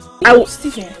 I will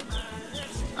sit here.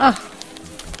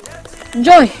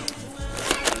 Joy.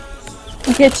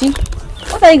 Nkechi,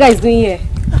 what are you guys doing here?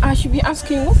 I should be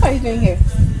asking, what are you doing here?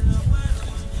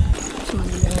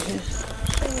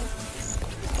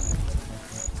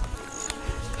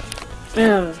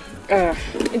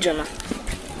 Ijoma.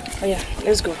 Oh yeah,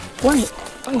 let's go. Why?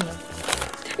 Oh, no.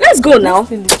 Let's go now.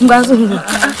 Look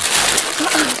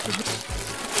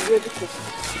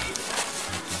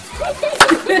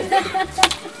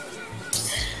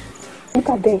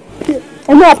at them.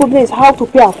 I know our problem is how to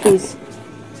pay our fees.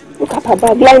 Look at her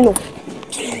bag, line up.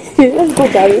 Let's go,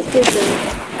 Daddy.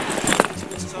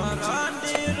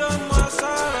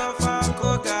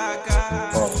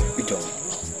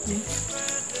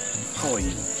 How are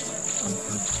you?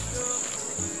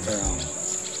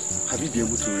 Have you been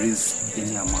able to raise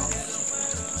any amount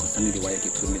concerning the WAEC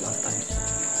you told me last time?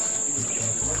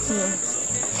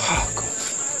 Oh God,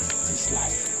 this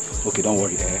life. Okay, don't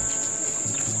worry,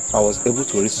 I was able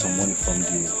to raise some money from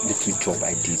the little job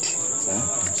I did.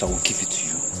 So I will give it to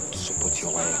you to support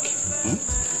your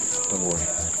WAEC. Don't worry,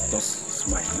 just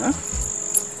smile,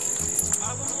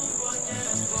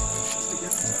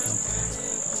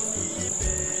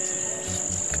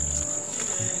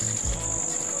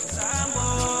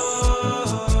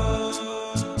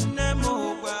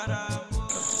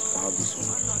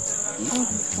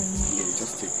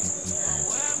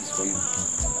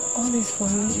 For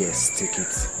me. Yes, take it.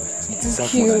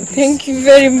 Thank you. Thank you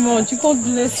very much. God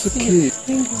bless you. Okay.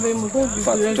 Thank you very much. God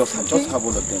bless just have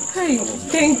all of them. Hey,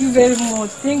 thank you very much.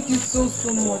 Thank you so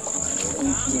much.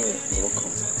 Thank you. You're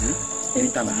welcome.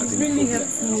 Anytime I have any really problem,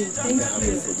 helped me. Thank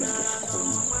you. Just call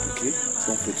me, okay?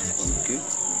 Don't forget to call me, okay?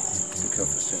 Take care of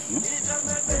yourself, no?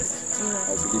 Yes.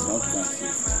 I'll believe now to go and see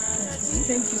you.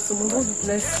 Thank you so so much. God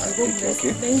bless you. God bless you.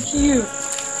 Okay. Thank you.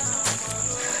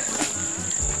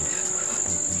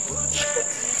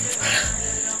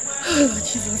 Oh,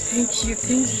 Jesus, thank you.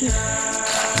 Thank you.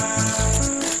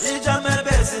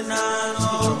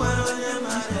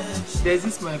 There's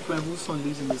this my friend whose son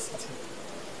lives in the city.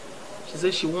 She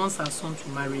says she wants her son to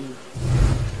marry you.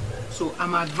 So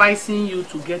I'm advising you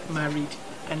to get married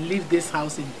and leave this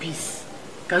house in peace.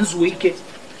 Can you wake it?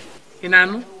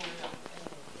 Inano?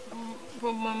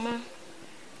 But Mama,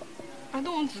 I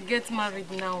don't want to get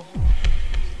married now.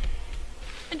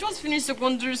 I just finished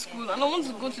secondary school and I want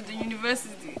to go to the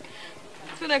university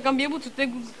so that I can be able to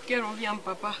take good care of you and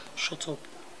Papa. Shut up.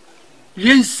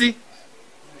 Yensi.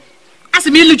 As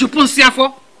me you put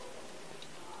for.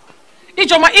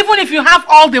 Ijoma, even if you have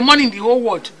all the money in the whole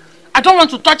world, I don't want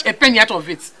to touch a penny out of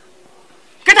it.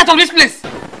 Get out of this place.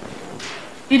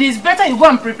 It is better you go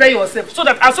and prepare yourself so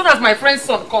that as soon as my friend's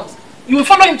son comes, you will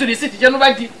follow him to the city. So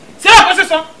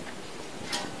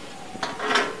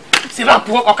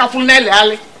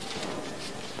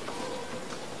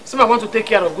I want to take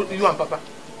care of you and Papa.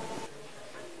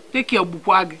 Take care of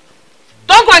Bukwagi.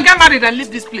 Don't go and get married and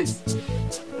leave this place.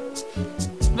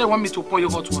 They want me to pour you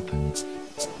hot water.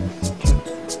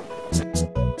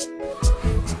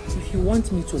 If you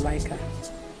want me to like her,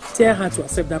 tell her to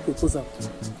accept that proposal.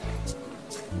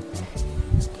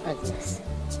 Agnes,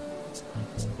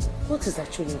 what is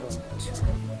actually wrong with you?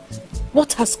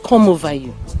 What has come over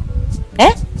you?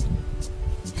 Eh?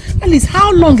 Alice,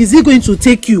 how long is it going to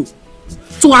take you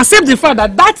to accept the fact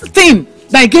that that thing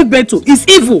that I gave birth to is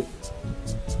evil?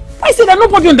 I say that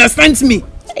nobody understands me.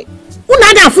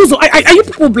 Are you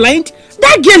people blind?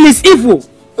 That girl is evil.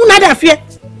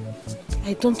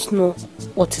 I don't know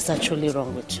what is actually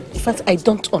wrong with you. In fact, I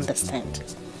don't understand.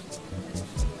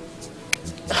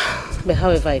 But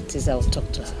however it is, I will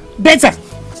talk to her. Better.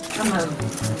 Come on.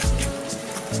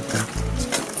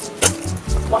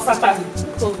 What's happening?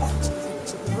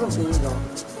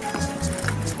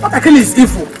 What actually is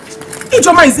evil?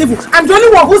 Ijoma is evil. I'm the only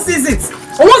one who sees it.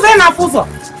 Who's there now, Fuso?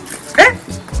 Eh?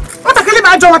 What actually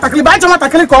by Joma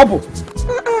Kobo?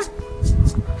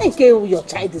 I care your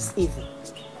child is evil.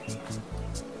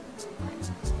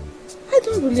 I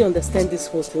don't really understand this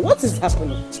whole thing. What is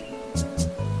happening?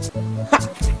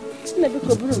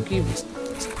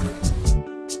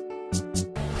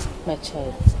 My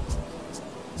child,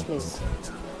 please.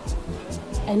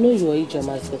 I know you are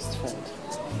Ijoma's best friend.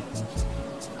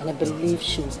 And I believe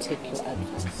she will take your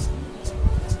advice.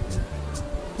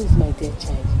 Please, my dear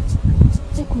child,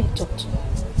 let me talk to her.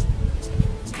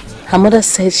 Her mother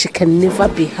said she can never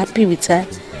be happy with her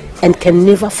and can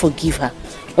never forgive her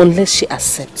unless she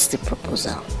accepts the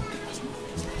proposal.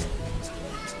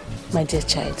 My dear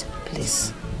child,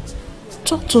 please,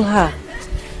 talk to her.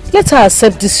 Let her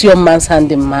accept this young man's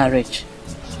hand in marriage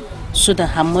so that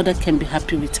her mother can be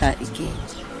happy with her again.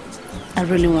 I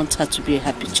really want her to be a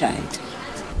happy child.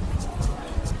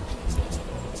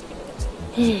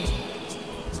 Okay,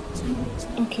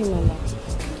 Mama.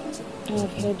 I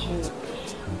have heard you.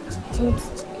 But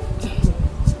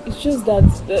it's just that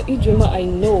the Ijoma I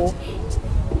know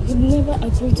would never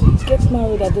agree to get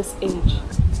married at this age.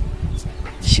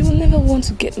 She will never want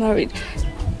to get married.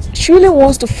 She really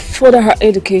wants to further her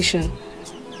education.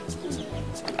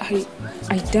 I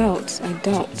doubt.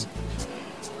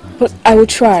 But I will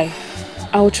try.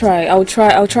 I'll try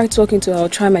talking to her. I'll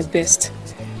try my best.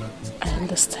 I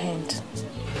understand.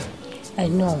 I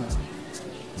know.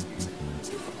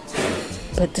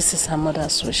 But this is her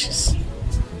mother's wishes.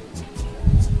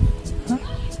 Huh?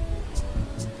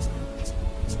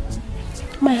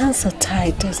 My hands are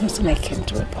tied. There's nothing I can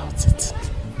do about it.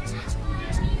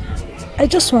 I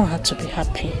just want her to be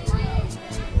happy.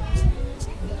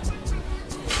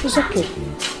 It's okay.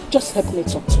 Just help me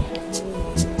talk to her.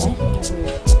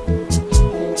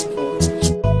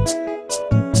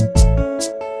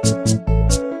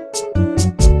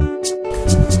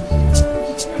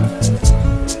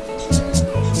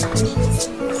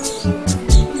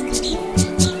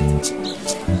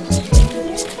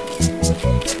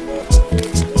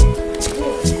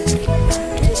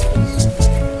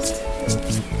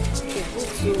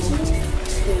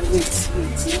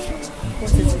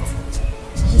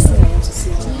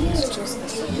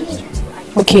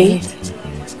 Okay.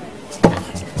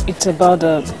 It's about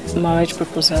the marriage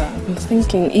proposal. I'm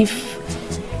thinking if,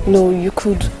 you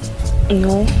could,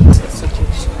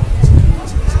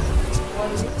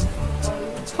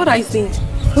 What are you saying?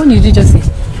 What did you just say?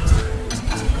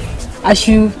 I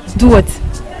should do what?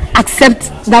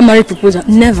 Accept that marriage proposal?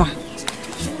 Never.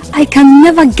 I can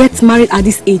never get married at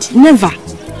this age. Never.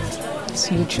 It's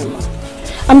true.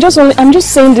 I'm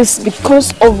just saying this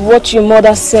because of what your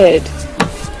mother said.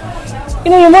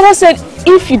 You know, your mother said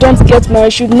if you don't get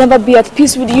married, she would never be at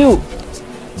peace with you.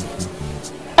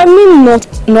 I mean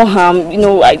no harm, you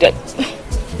know, I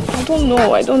don't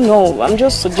know. I'm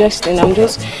just suggesting, You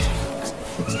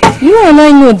and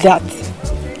I know that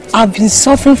I've been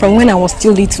suffering from when I was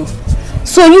still little.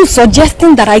 So you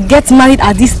suggesting that I get married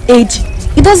at this age,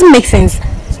 it doesn't make sense.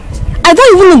 I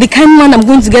don't even know the kind of man I'm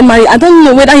going to get married. I don't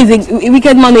know whether he's a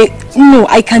wicked man. No,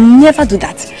 I can never do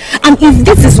that. And if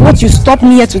this is what you stopped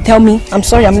me here to tell me, I'm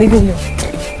sorry, I'm leaving you.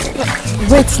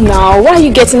 Wait now, why are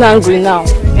you getting angry now?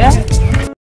 Yeah?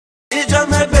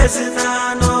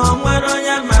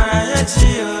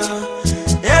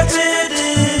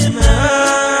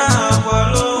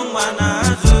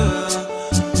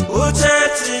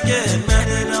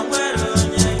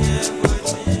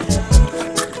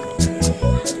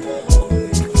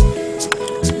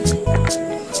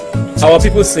 Our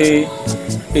people say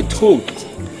a toad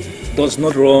does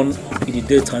not run in the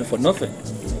daytime for nothing.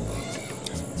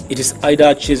 It is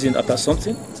either chasing after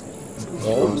something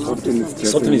or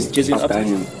something is chasing after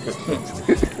him.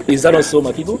 Is that also,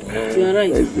 my people? You are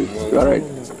right. You are right.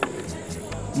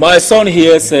 My son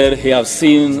here said he has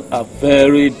seen a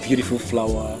very beautiful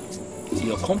flower in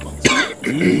your compound.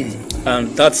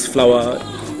 And that flower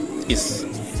is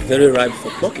very ripe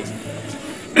for plucking.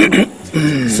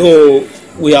 So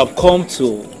we have come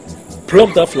to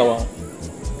pluck that flower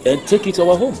and take it to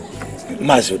our home.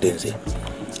 Mazudenze,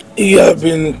 you have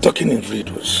been talking in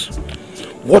riddles.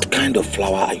 What kind of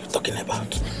flower are you talking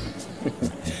about?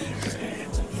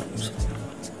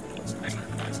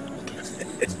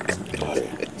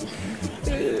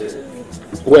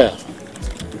 Well,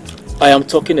 I am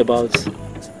talking about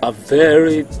a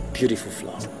very beautiful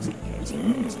flower.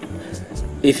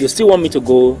 If you still want me to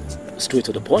go straight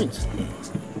to the point,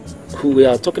 we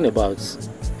are talking about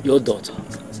your daughter,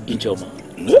 Ijoma.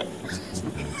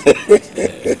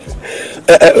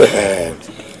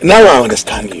 Now I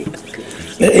understand you.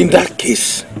 In that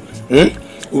case, we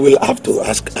will have to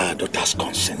ask our daughter's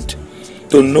consent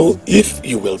to know if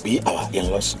you will be our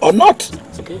in-laws or not.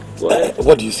 Okay.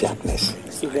 What do you say, Agnes?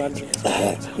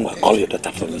 Call your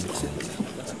daughter for me.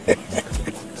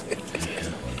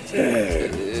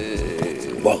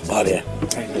 Well, Claudia.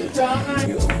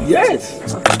 Yes.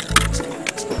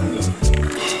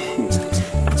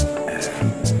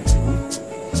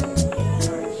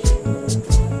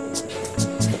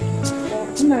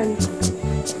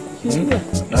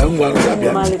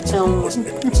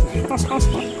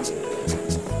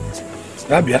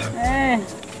 Rabia.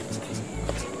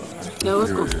 You're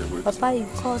welcome. Papa, you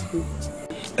called me.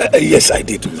 Yes, I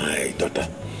did, my daughter.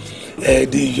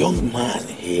 The young man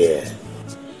here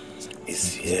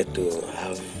is here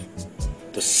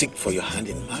to seek for your hand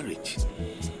in marriage.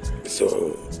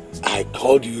 So I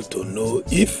called you to know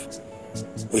if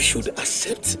we should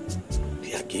accept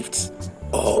their gifts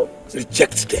or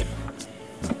reject them.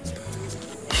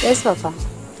 Yes, Papa.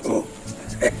 Oh.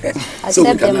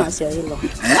 Accept them as your in-law.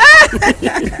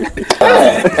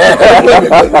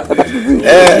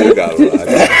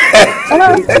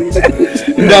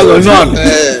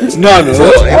 None.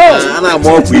 I'm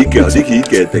more quick. I think he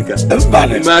can take it.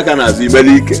 I can as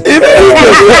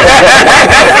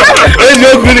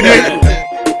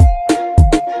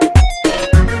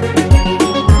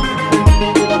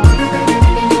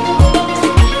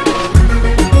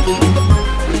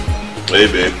Hey,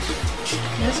 babe.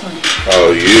 Yes, honey. How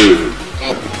are you?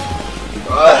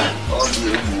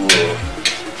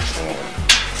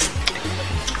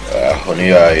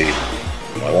 Honey, I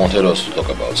wanted us to talk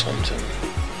about something.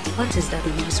 What is that,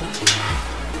 Mama's one?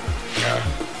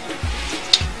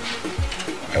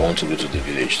 I want to go to the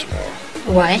village tomorrow.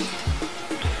 Why?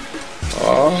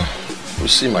 We'll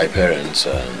see my parents,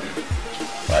 and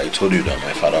I told you that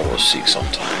my father was sick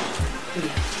sometime.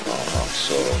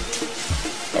 So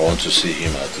I want to see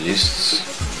him at least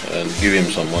and give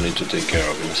him some money to take care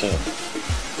of himself.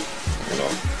 You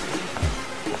know.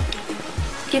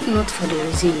 If not for the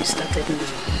reason you started now,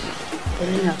 I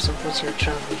wouldn't have supported your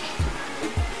travel.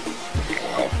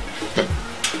 Wow.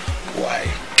 Why?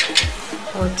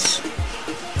 But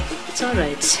it's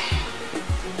alright.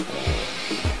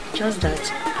 Just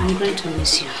that I'm going to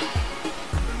miss you.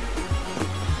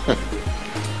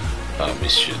 I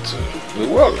miss you too.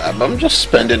 Well, I'm just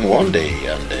spending one day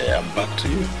and I'm back to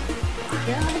you.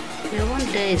 Yeah, one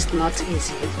day is not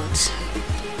easy, but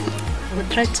I will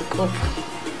try to cope.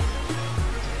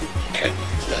 Okay,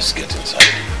 let's get inside.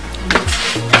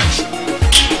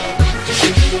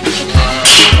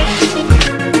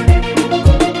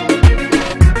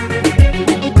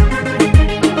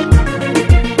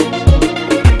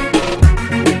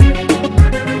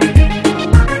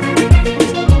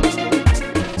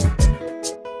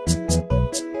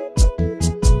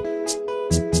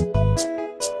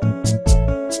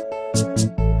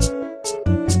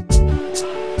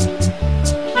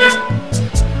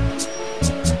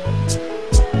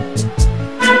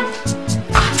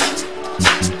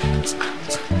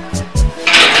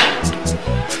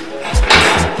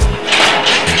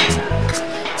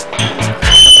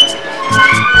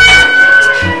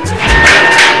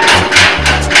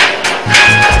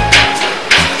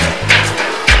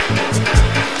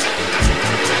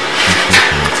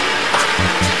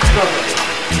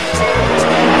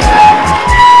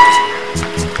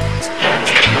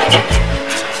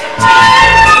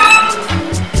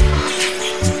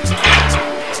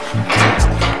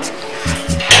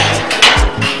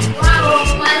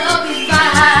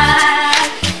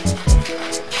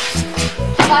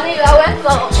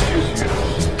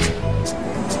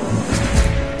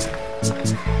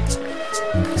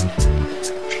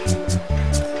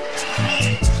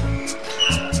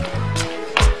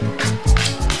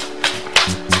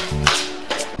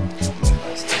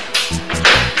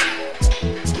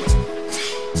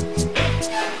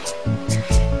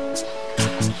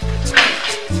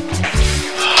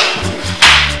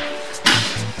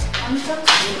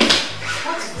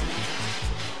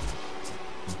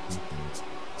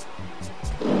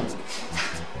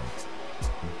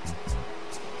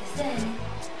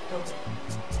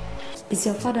 Is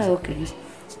your father okay?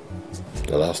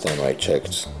 The last time I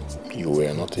checked, you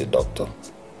were not a doctor.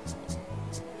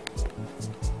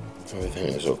 Everything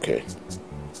is okay.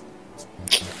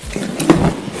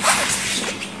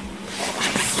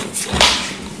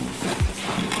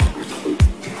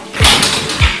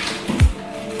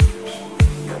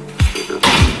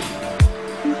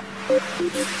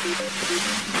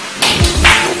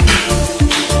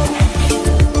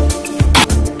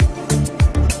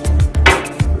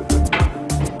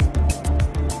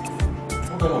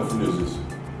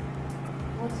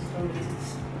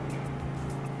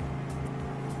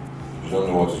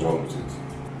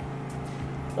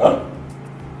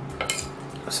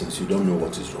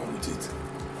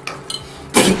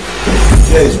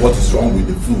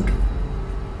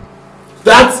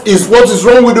 That is what is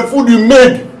wrong with the food you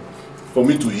made for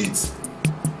me to eat.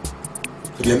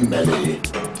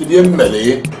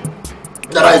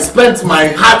 That I spent my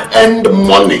hard-earned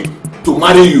money to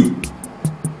marry you.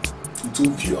 It's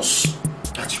obvious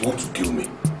that you want to kill me.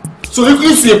 So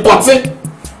you see a potty,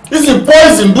 it's a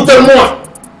poison, but more.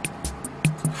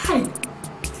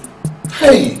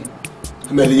 Hey,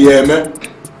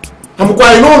 I'm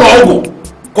quite no.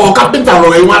 Call Captain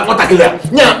Taro and what I kill.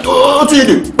 Yeah, what do you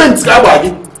do? Paint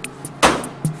Skywaggy.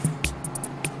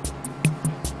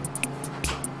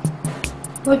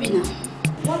 Bobina,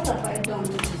 what have I done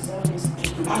to deserve this?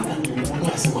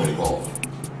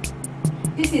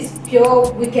 This is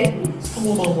pure wickedness. Come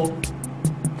on, Mama.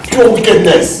 Pure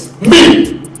wickedness. Me!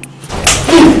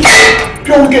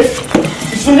 Pure wickedness.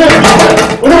 It's so near.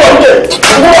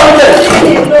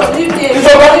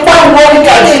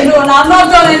 I'm not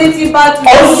done anything bad to you.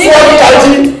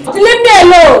 Leave me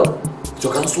alone. You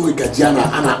can so Gajiana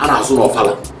and Azul of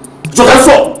Allah. You can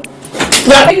so.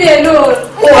 Leave me alone.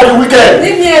 Who are you wicked?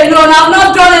 Leave me alone. I've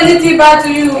not done anything bad to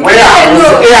you. Where are you?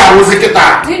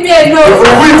 Leave me alone. If we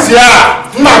win here,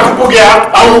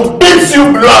 I will beat you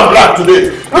black today.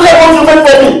 Look at what you made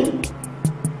for me.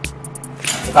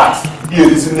 That's here,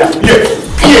 this in there.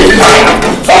 Here,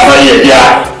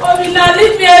 Bobina,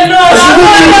 leave me alone. I've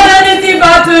not done anything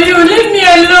bad to you. Leave me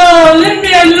alone. Leave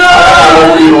me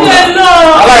alone. Leave me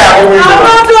alone. I've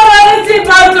not done anything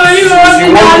bad to you.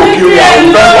 Bobina, leave me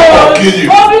alone.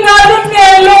 Bobina, leave me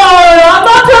alone. I've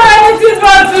not done anything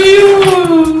bad to you.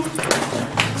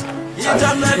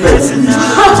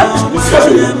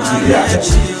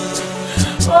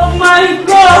 Oh my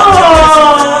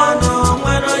God!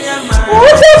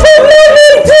 What the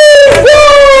community?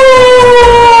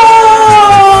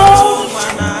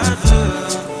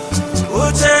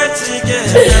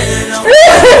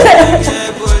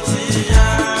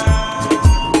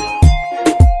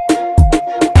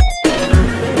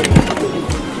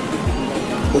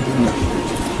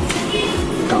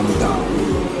 Calm down.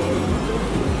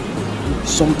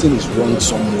 Something is wrong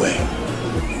somewhere.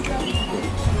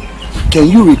 Can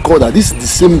you recall that this is the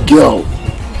same girl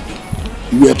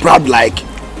you were proud like,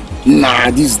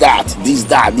 nah, this, that.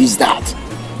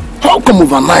 How come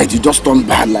overnight you just turned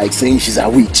bad like saying she's a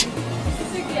witch?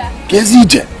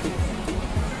 Kezije.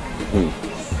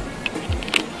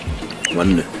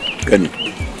 Kenny,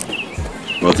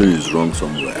 nothing is wrong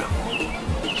somewhere.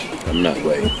 I'm not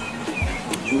going.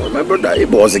 My brother, he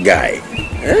was a guy.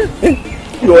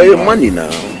 You're a money now.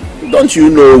 Don't you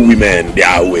know women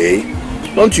their way?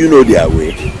 Don't you know their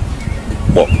way?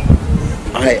 But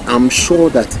I am sure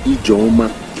that Ijoma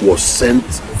was sent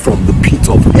from the pit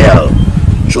of hell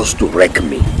just to wreck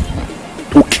me.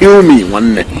 To kill me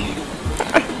one night.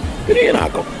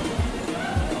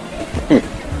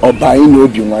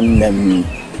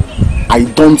 I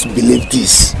don't believe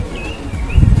this.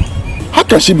 How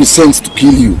can she be sent to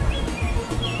kill you?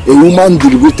 A woman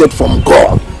derivated from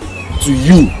God to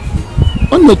you.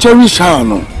 Cherish her,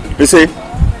 no? You say?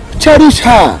 Cherish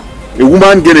her. A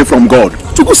woman getting from God.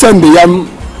 To send the young.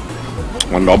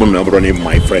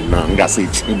 My friend now, I'm get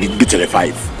to the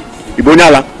 5.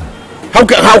 Ibonyala,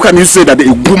 how can you say that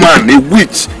a woman, a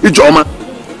witch, Ijoma,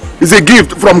 is a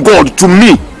gift from God to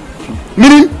me?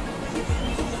 Meaning,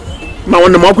 now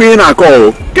when the Mokwe na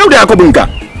call, get the Akobunka.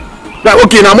 Like,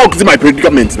 okay, now I'm up to my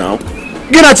predicament now.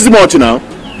 Get at this much now.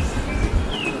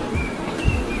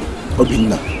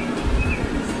 Obinna,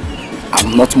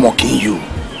 I'm not mocking you.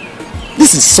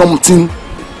 This is something,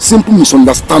 simple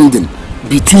misunderstanding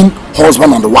between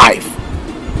husband and wife.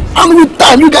 And with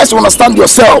time, you guys will understand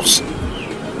yourselves.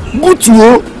 Good to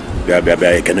you. We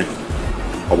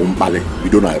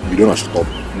don't stop.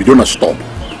 We don't stop.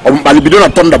 We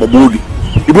don't turn the body.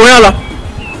 Ibonyala.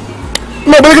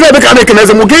 No, but you can't make it.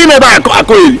 I'm going to back.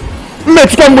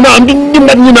 Let's come now. I'm going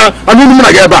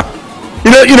to get back.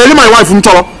 You know, my wife in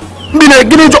trouble.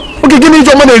 Okay, give me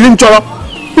your money in trouble.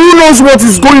 Who knows what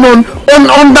is going on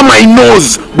under my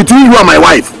nose between you and my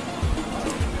wife?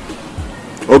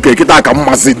 Okay, kita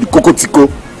kamasi koko tiko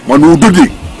manu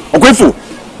ududi. Okay, fo.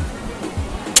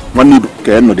 Mani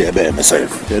ke no de ebe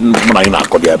myself. Ken muna ina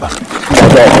akọ de eba.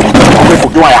 Okay, fo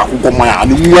kiwa ya kuko maya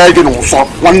ani muwe ge no so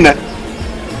wanne.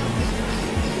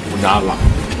 Unala.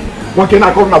 Wọ́n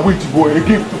na kọ́ na bú ìtìbò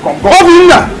èké to come.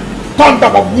 Obinna! Turn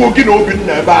back up, you get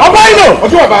Obinna. Obaino!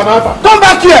 What's your baba? Come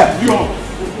back here! Yo!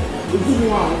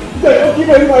 Keep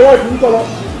my wife in color.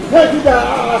 Hey, keep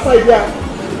aside here.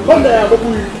 Come there, go to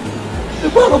the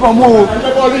father of Mo. I'm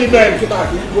not only men.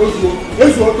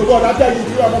 Yes, you want to go. I tell you,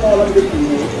 you are not all of the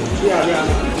people.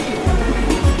 Yeah.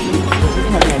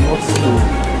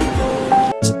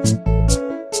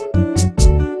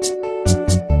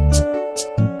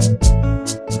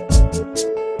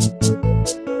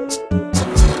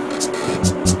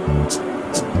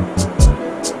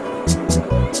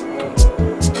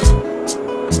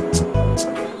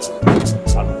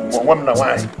 Na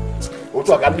why o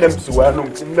to ga nem si wa no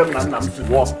nem na nam si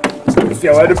no si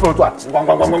wa de ko to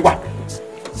ngwa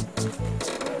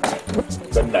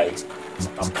then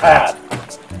I'm tired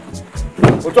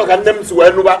o to ga nem si wa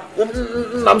no ba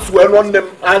nam si wa no nem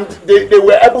and they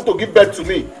were able to give birth to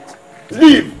me.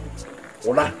 Leave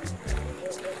una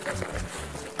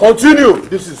continue.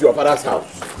 This is your father's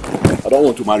house. I don't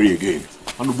want to marry again.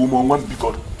 Anu bu mo wan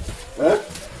because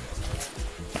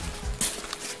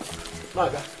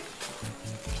Naga.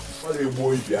 What are you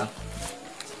boy here?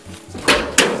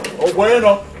 Oh,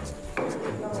 bueno.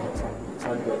 I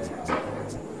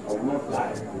will not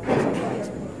lie.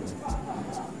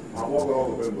 I walk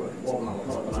all the way.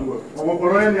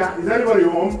 Is anybody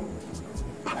home?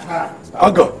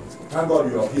 Uncle. Thank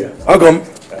God you are here. Uncle.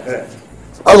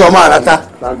 Uncle, man,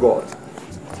 thank God.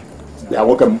 They are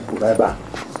welcome forever.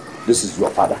 This is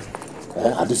your father.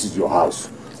 And this is your house.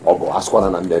 Uncle, ask one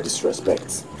another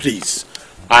disrespect. Please.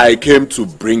 I came to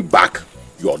bring back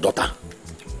your daughter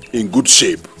in good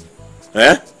shape.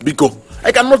 Because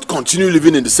I cannot continue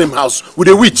living in the same house with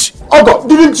a witch. Ogom,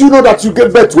 didn't you know that you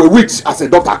gave birth to a witch as a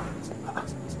daughter?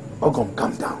 Ogom,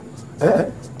 calm down.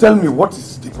 Tell me, what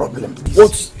is the problem?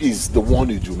 What is the one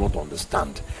you do not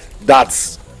understand? That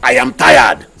I am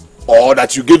tired, or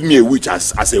that you gave me a witch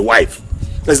as a wife?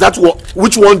 Is that what?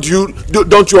 Which one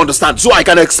don't you understand? So I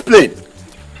can explain.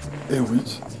 A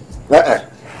witch?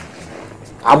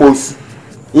 Amos,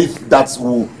 if that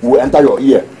will enter your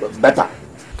ear, better.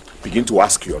 Begin to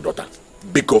ask your daughter.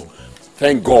 Because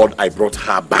thank God I brought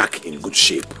her back in good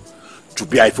shape. To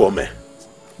be for me.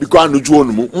 Because this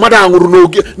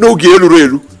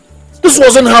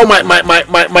wasn't how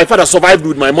my father survived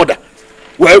with my mother.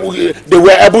 Well, they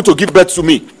were able to give birth to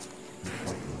me.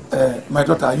 My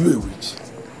daughter, are you a witch?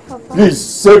 Papa. Please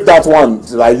save that one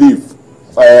till I leave.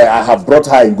 I have brought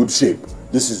her in good shape.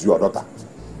 This is your daughter.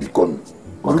 Because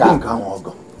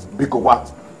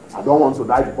what? I don't want to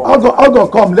die before. I'll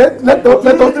come. Let us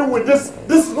live with this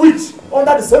witch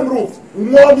under the same roof.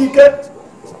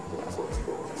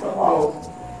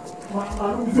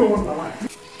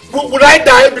 Would I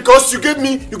die because you gave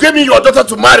me your daughter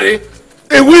to marry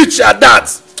a witch at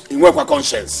that? In what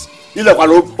conscience? You like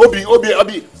obi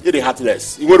you're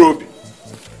heartless.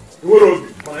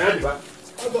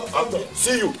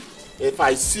 See you. If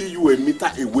I see you a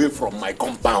meter away from my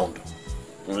compound.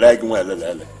 Like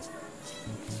nonsense.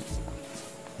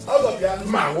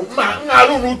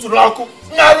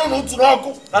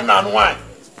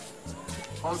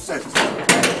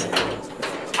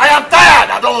 I am tired.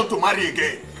 I don't want to marry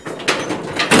again.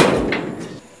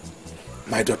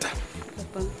 My daughter.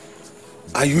 Papa.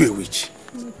 Are you a witch?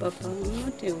 No, Papa, I'm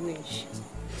not a witch.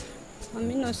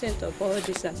 I'm innocent of all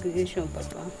this accusation,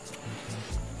 Papa.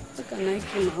 How can I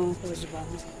kill my own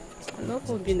husband? I love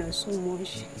Obinna so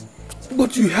much.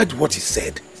 But you heard what he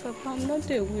said. Papa, I'm not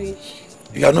a witch.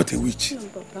 You are not a witch? No,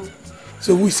 Papa.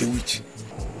 So who is a witch?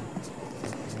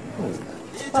 Oh.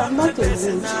 Papa, I'm not a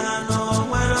witch.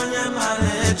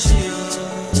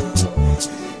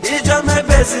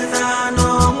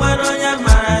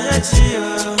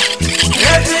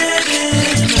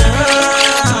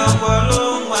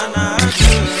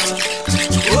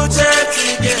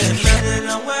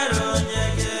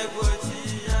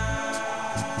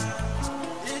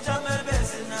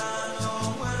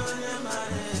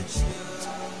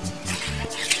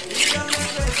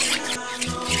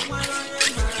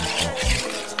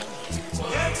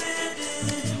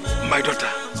 My daughter, I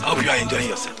hope you are enjoying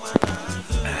yourself.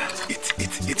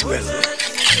 Eat well.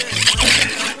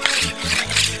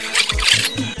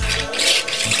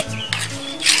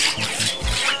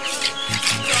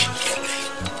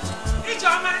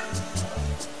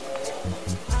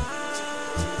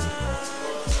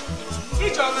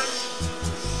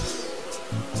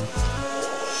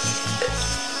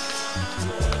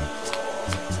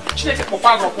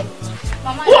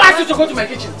 Mama, who asked you to go to my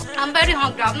kitchen? I'm very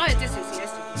hungry. I've not eaten since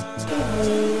yesterday.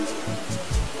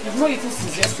 You've not eaten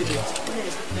since yesterday?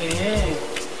 Yeah.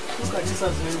 Look at this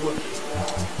house very well.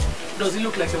 Does it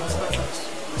look like your husband's house?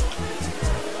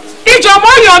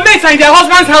 All your mates are in their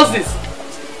husband's houses.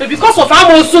 But because of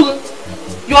Amosu,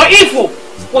 your info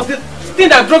was the thing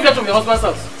that drove you from your husband's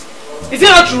house. Is it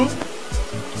not true?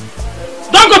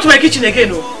 Don't go to my kitchen again,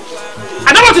 no.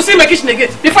 I don't want to see my kitchen again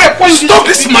before I point you. Stop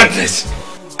this madness!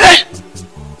 Eh?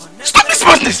 Stop this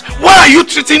madness! Why are you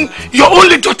treating your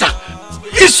only daughter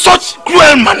in such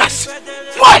cruel manners?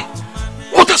 Why?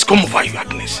 What has come over you,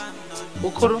 Agnes?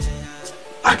 Okoro,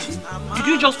 Aggie, did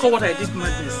you just call what I did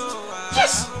madness?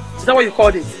 Yes. Is that what you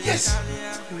called it? Yes.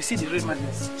 You will see the real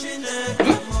madness.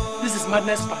 This is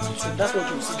madness part 2. That's what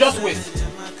you will see. Just wait.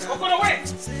 Okoro, wait!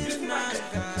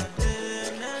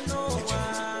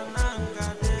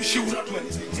 She will not do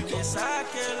anything. Get out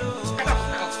of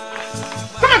my house.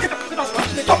 Come on, get out of my house.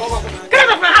 Stop. Get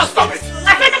out of my house. Stop it.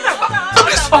 I said get out. Stop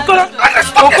this. Okoro.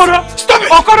 Stop it.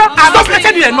 Okoro, I have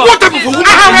respected you enough. What type of a woman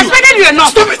I have respected you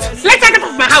enough. Stop it. Let her get out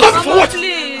of my house. Stop it for what?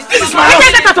 Please. This is my house.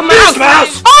 Get out of my house. This is my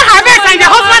house. All her mates are in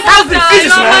their husband's houses. This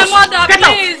is my house. Get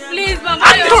out. Please, Mama,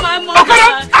 you're my mother.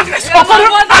 Agnes,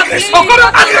 Okoro, Agnes,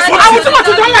 I will do what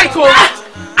you don't like, oh.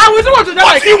 I will do what you don't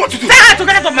like. What do you want to do? Tell her to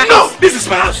get out of my house. No, this is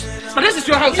my house. But this is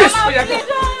your house. Yes. Leave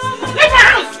my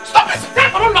house. Stop it.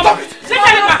 Stop it. Leave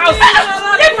my house.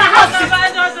 Leave my house.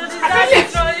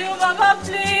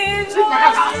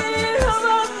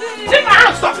 Leave my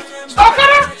house. Stop it.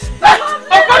 Okoro.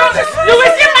 You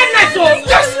will see madness, oh.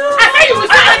 Yes. I say you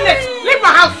will see madness. Leave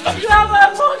my house.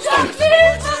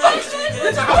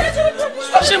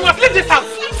 She must leave this house.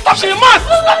 She must.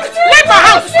 Leave my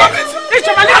house. Stop it. Leave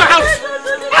my house.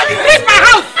 Leave my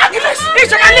house.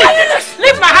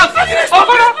 Leave my house.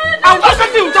 Okoro, I will do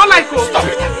something you don't like. Stop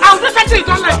it. I will do something you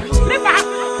don't like. Leave my house.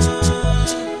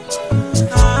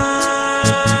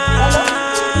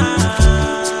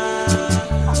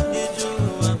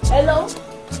 Hello?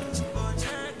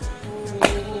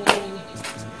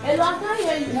 Hello, I can't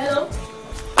hear you. Hello?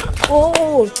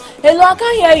 Oh, hello, I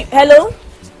can't hear you. Hello?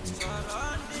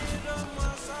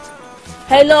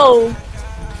 Hello?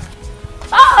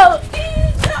 Oh,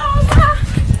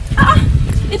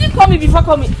 you didn't call me before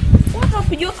coming. What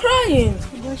happened? You're crying.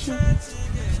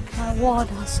 My word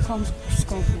has come to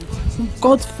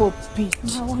God forbid.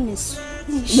 My one is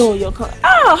finished. No, you're crying.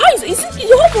 How is it?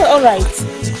 You hope you're alright.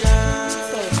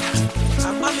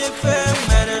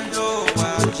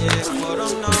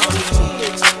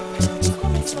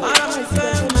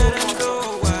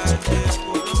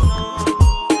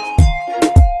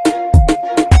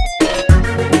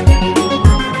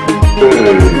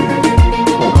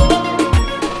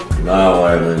 Now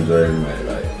I'm enjoying my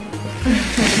life.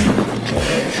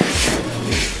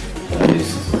 At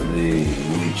least the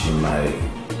witch in my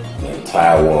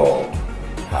entire world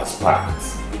has packed.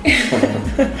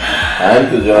 I'm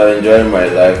enjoying my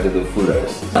life to the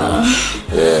fullest.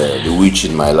 Yeah, the witch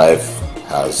in my life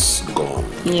has gone.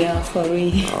 Yeah, for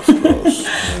real. Of course.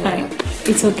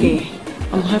 It's okay.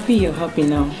 I'm happy you're happy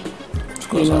now. Of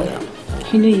course I am.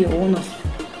 You know you're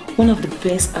one of the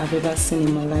best I've ever seen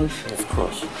in my life. Of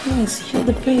course. Yes, you're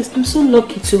the best. I'm so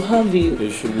lucky to have you. You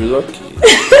should be lucky.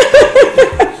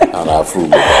 And I feel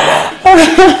good.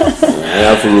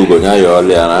 I feel good. Now you're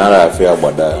only and I feel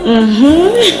about that.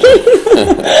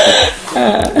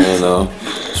 You know.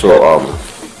 So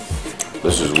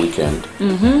this is weekend.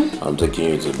 I'm taking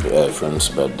you to a friend's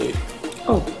birthday.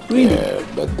 Oh, really? Yeah,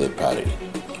 birthday party.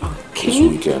 Okay. This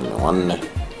weekend,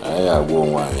 I go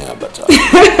one year, but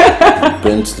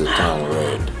paint the town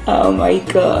red. Oh my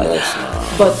God. Yes, no.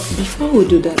 But before we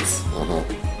do that,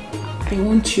 I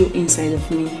want you inside of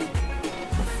me.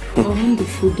 I want the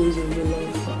full dose of your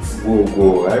love.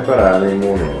 Go. I better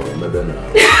anymore. Maybe now.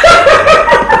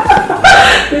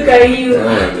 Look at you.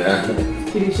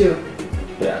 Yeah. Sure?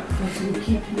 Yeah. But will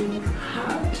keep you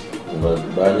hard.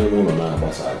 But anymore now,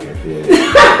 but I can feel it.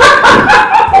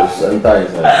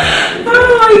 Sometimes oh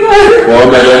my God. Well,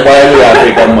 man, why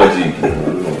African magic?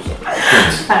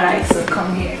 Alright, so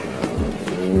come here.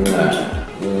 You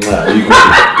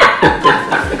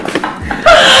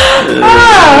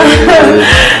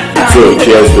so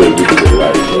cheers to a beautiful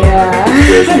life. Yeah.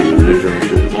 Cheers to the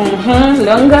relationship.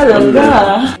 Longer.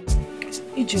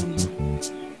 Ijeoma,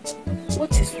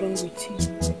 what is wrong with you?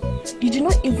 Did you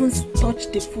not even touch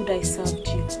the food I served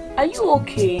you? Are you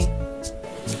okay?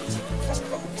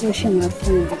 Yoshi, my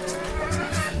friend,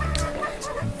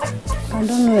 I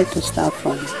don't know where to start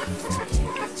from.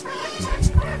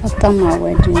 After my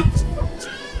wedding,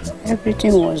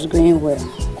 everything was going well.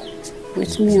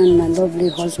 with me and my lovely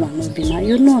husband Obina.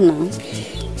 You know now.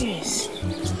 Yes.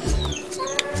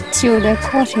 Till they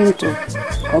called him to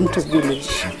come to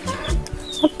village.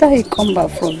 After he come back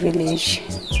from village,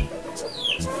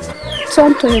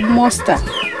 turned to a monster.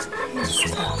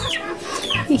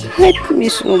 He hates me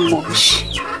so much.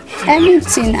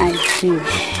 Anything I do,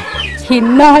 he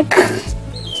knock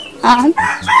and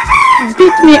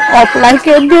beat me up like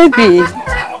a baby.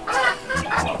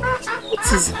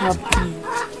 What is happening?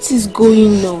 What is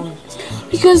going on?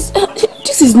 Because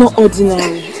this is not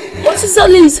ordinary. What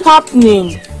exactly is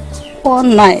happening?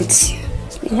 One night,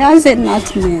 he has a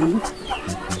nightmare.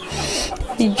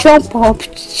 He jumped up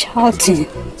shouting.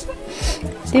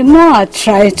 The more I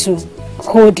try to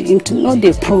hold him to know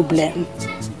the problem,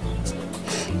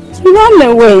 he ran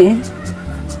away.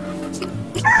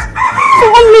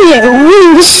 Told me a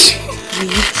wish.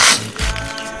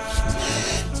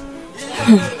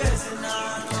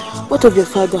 What of your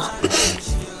father?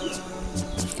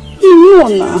 You know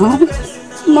now,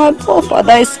 my poor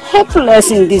father is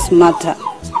helpless in this matter.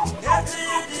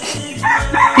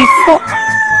 Before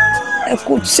I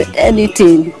could say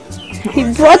anything,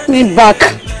 he brought me back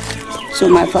to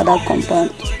my father's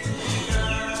compound.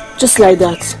 Just like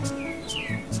that?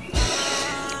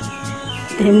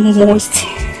 The most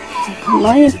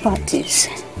annoying part is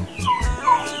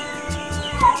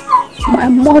my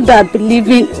mother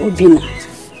believing Obina,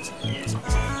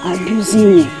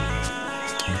 abusing me,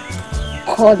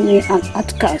 called me an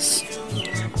outcast.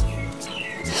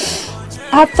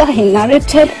 After he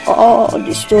narrated all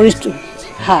the stories to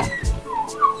her,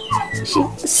 she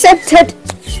accepted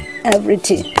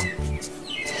everything.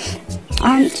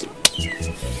 And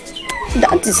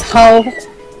that is how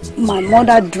my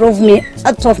mother drove me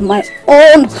out of my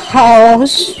own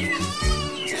house.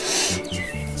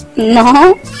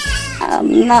 Now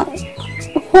I'm not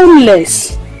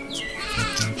homeless.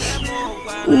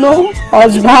 No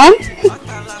husband.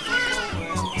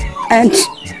 And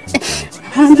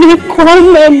I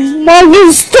become a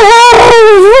moving star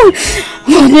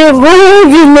for the whole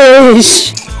village.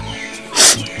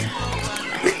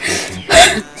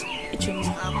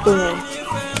 Don't worry.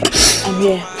 I'm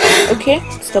here. Okay?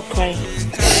 Stop crying.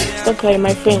 Stop crying,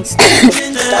 my friends. Stop.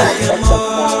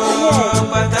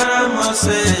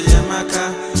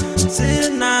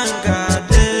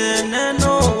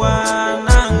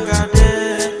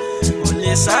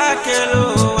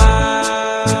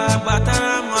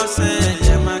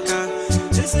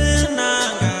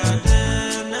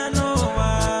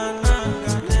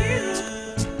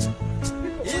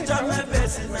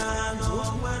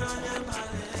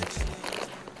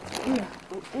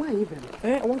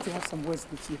 I want to have some words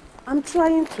with you. I'm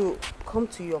trying to come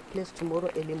to your place tomorrow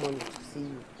early morning to see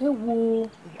you.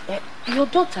 Your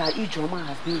daughter Ijoma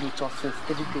has been with us since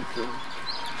 3 days.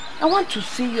 I want to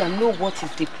see you and know what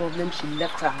is the problem she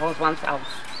left her husband's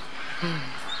house.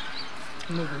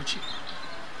 No, Rochi.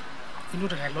 You know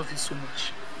that I love you so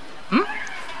much. That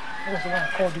was why I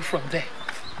called you from there.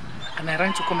 And I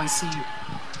ran to come and see you.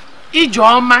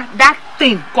 Ijoma, that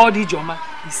thing called Ijoma,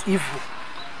 is evil.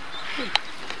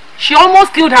 She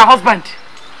almost killed her husband.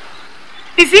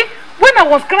 You see, when I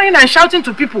was crying and shouting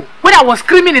to people, when I was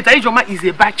screaming that Ijoma is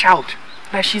a bad child,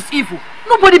 that she's evil,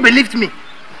 nobody believed me.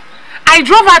 I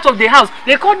drove out of the house.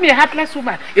 They called me a heartless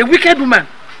woman, a wicked woman.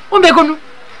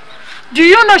 Do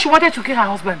you know she wanted to kill her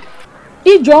husband?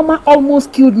 Ijoma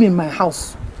almost killed me in my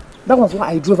house. That was why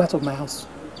I drove out of my house.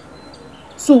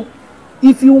 So,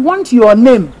 if you want your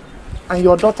name and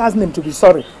your daughter's name to be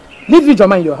sorry, leave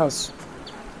Ijoma in your house.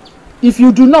 If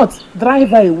you do not, drive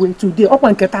her away today. Up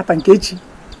on Ketata and Kechi.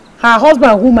 Her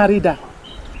husband who married her.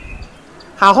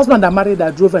 Her husband that married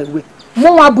her drove her away.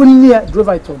 Mama Bunia drove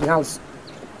her to the house.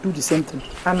 Do the same thing.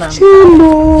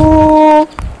 Chilo!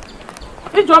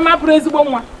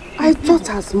 I thought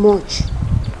as much.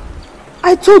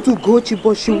 I told Ugochi,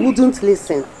 but she wouldn't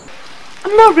listen.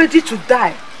 I'm not ready to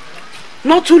die.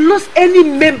 Not to lose any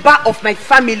member of my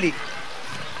family.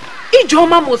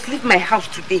 Ijoma must leave my house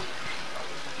today.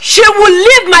 She will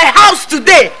leave my house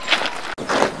today.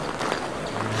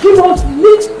 She must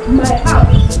leave my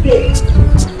house today.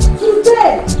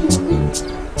 Today.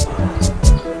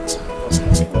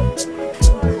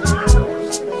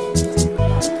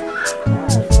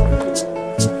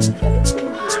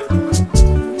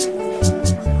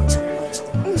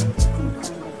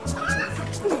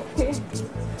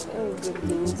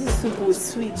 This soup was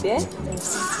sweet, eh?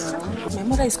 My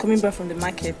mother is coming back from the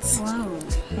market. Wow.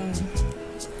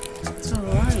 So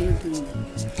how are you doing?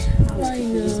 I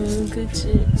know, good.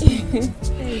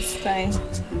 It's fine.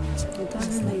 We thank God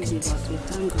for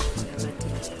everything.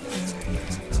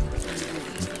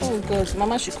 Oh, Oh God,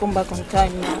 Mama should come back on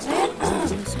time now.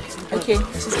 Okay,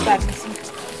 she's back.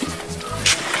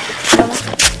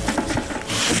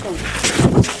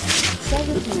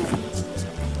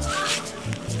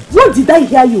 What did I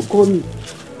hear you call me?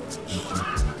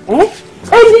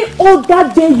 Any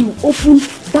other day you open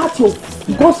that your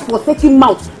godforsaken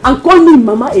mouth and call me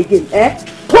Mama again,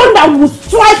 thunder will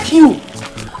strike you.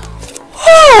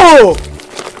 Oh!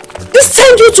 They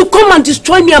send you to come and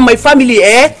destroy me and my family,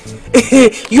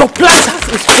 Your plan has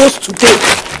exposed today.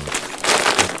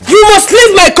 You must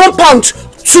leave my compound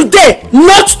today,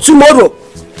 not tomorrow.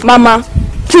 Mama,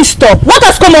 please stop. What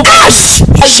has come over? Ash!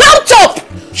 Shout up!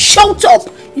 Shout up!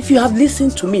 If you have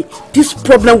listened to me, this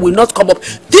problem will not come up.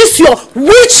 This your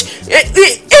witch,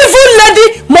 evil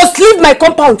lady must leave my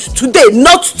compound today,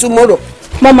 not tomorrow.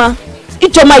 Mama,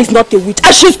 Ijoma is not a witch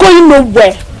and she's going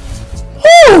nowhere.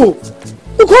 Oh!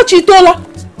 Ugochitola,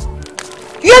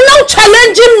 you're now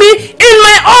challenging me in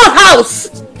my own house.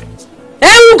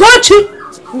 Ugochi,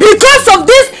 because of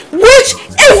this witch,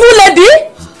 evil lady,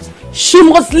 she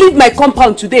must leave my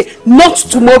compound today, not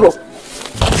tomorrow.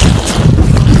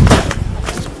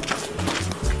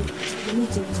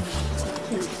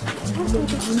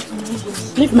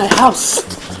 Leave my house.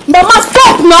 Mama,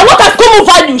 stop now. What has come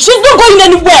over you? She's not going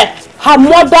anywhere. Her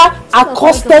mother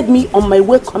accosted me on my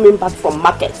way coming back from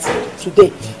market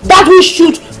today that we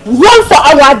should run for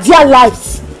our dear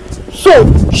lives. So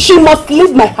she must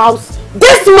leave my house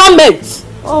this moment.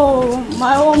 Oh,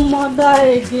 my own mother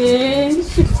again.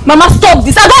 Mama, stop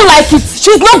this. I don't like it.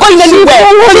 She's not going anywhere.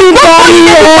 She's not going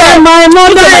anywhere. My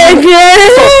mother again.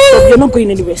 Stop. You're not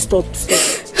going anywhere. Stop.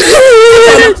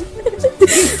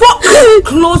 Before I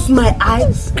close my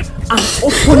eyes and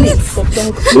open it,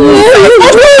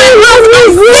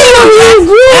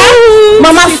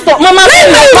 Mama, stop. Mama, leave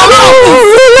my compound.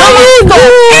 Mama, stop.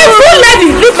 Evil lady,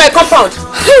 leave my compound. Go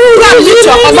and leave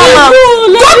your husband. Mama,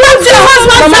 go back to your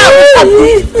husband's house.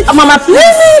 Mama,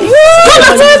 please. Go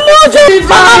back to your husband.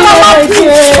 Mama,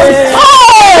 please.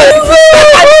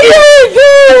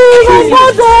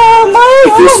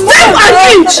 If you step an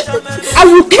inch, I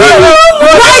will kill you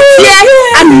right here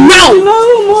and now.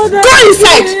 Go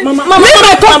inside. Mama, leave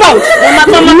my compound.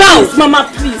 Mama,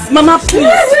 please. Mama,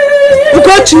 please.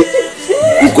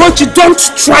 Ugochi, don't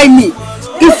try me.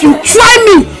 If you try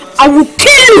me, I will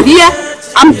kill you here.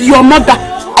 I'm your mother.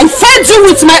 I fed you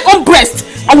with my own breast.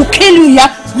 I will kill you here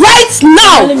right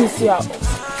now. Let me see her.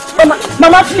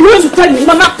 Mama, please. You want to tell me?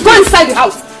 Mama, go inside the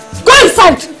house. Go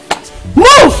inside.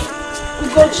 Move.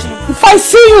 If I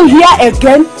see you here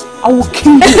again, I will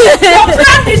kill you. Your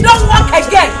plan did not work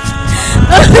again.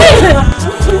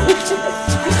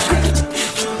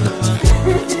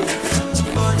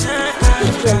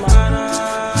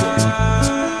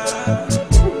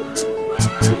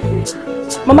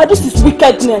 Mama, this is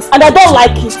wickedness and I don't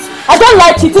like it. I don't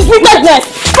like it. It's wickedness.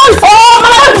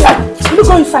 Mama, you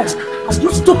go inside. Are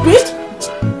you stupid?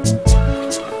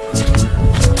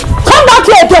 Come back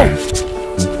here again.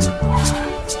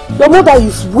 Your mother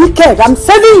is wicked. I'm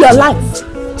saving your life.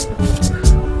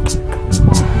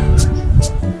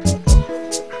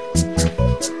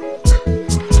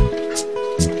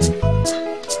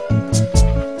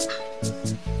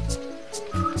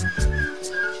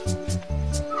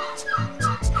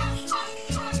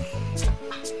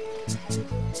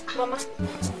 Mama,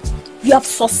 you have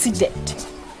succeeded.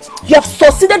 You have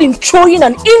succeeded in throwing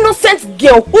an innocent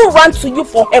girl who ran to you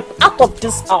for help out of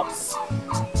this house.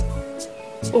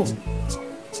 Oh,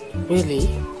 really?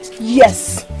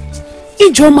 Yes.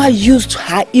 Ijoma used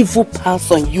her evil powers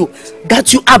on you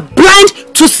that you are blind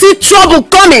to see trouble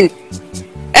coming.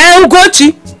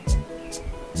 Ugochi.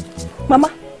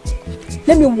 Mama,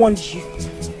 let me warn you.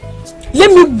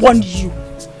 Let me warn you.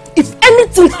 If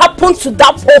anything happens to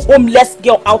that poor homeless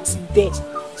girl out there,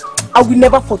 I will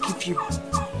never forgive you.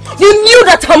 You knew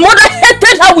that her mother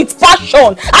hated her with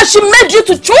passion and she made you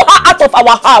to throw her out of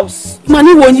our house.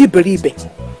 Mani won't believe it.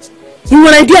 You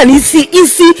want idea and easy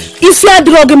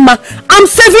drugging man. I'm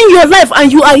saving your life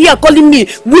and you are here calling me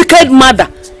wicked mother.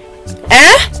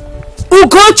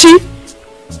 Ugochi,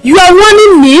 you are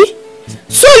warning me?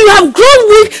 So you have grown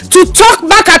weak to talk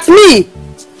back at me.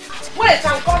 Wait,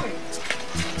 I'm coming.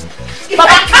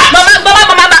 Mama,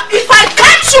 if I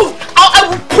catch you, I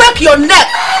will break your neck,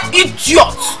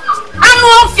 idiot. I'm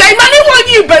off here. Mani won't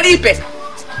you believe it?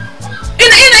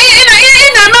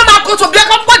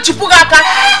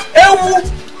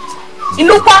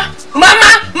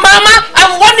 Mama,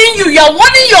 I'm warning you. You're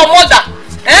warning your mother.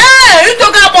 You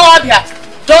don't get about here.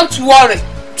 Don't worry.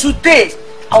 Today,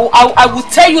 I will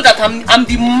tell you that I'm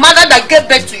the mother that gave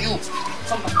birth to you.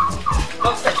 Come on.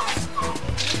 Don't say.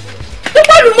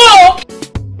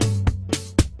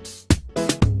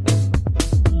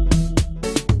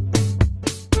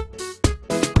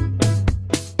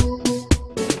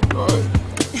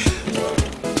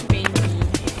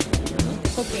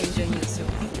 enjoying yourself?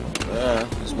 Yeah,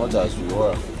 as much as you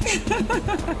were.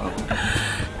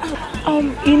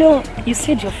 You know, you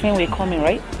said your friend were coming,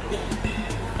 right?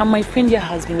 And my friend here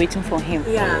has been waiting for him.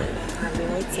 Yeah, I've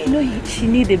been waiting. You know, she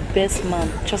needs the best man,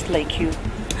 just like you.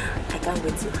 I can't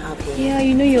wait to have him. Yeah,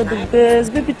 you know you're the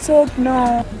best. Baby, talk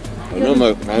now. I know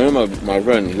my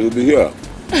friend, he'll be here.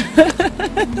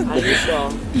 Are you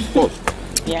sure? Of course.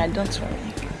 Yeah, don't worry.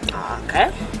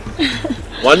 Okay.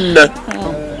 One day.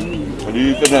 What do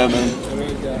you think, man?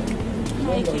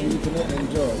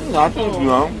 Nothing, you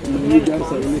know. You guys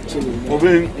are really chilling. We've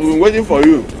been waiting for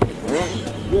you.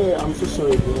 Yeah, I'm so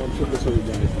sorry, bro. I'm so sorry,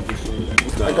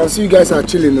 guys. I can see you guys are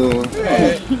chilling, no.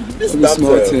 This is a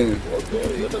small thing.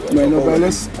 No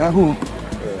violence. Who?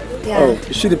 Yeah. Oh,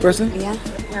 is she the person? Yeah.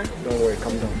 Don't worry,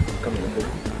 calm down. Calm down.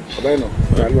 Brymo,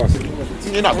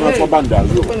 You're not going to band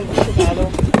as well.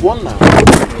 One now.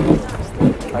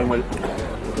 I will.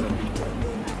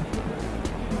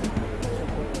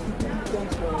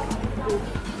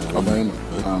 Brymo,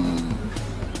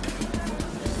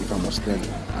 if I must tell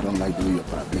you, I don't like the way you're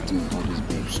paragrating with all these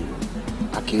babes. So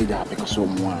I can't that because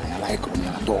someone I like on you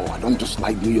at all. I don't just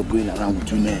like the way you're going around with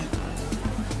 2 men.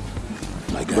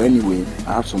 But anyway,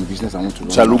 I have some business I want to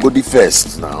run. Shall we go the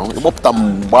first now?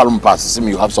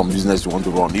 You have some business you want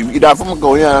to run. Is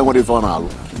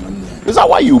that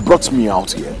why you brought me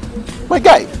out here? My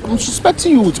guy, I'm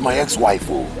suspecting you with my ex-wife.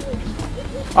 Oh.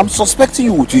 I'm suspecting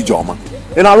you with Ijoma.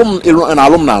 In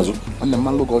alumnazo. And the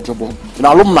man look out job. In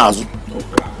alumnazo.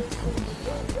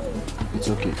 It's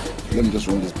okay. Let me just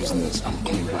run this business. I'm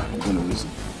coming back. I'm going to listen.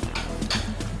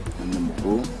 And then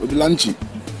we'll be lunchy.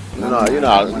 You know,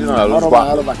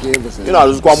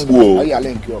 just one bow. I'll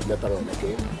link you up later on,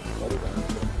 okay?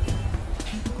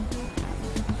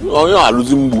 Oh, you are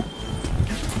losing boo.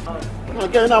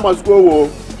 Okay, now must go.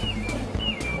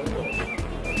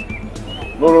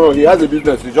 No, he has a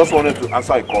business. He just wanted to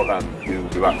answer a call and he will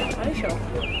be back. Are you sure?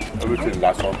 Everything,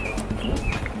 that's all.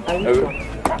 Are you sure?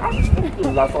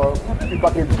 That's all. The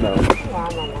package now.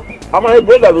 I'm a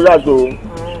brother with that though.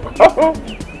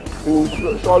 He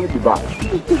will surely be back.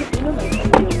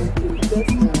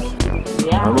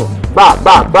 Yeah. I know.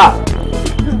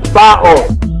 Back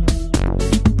off.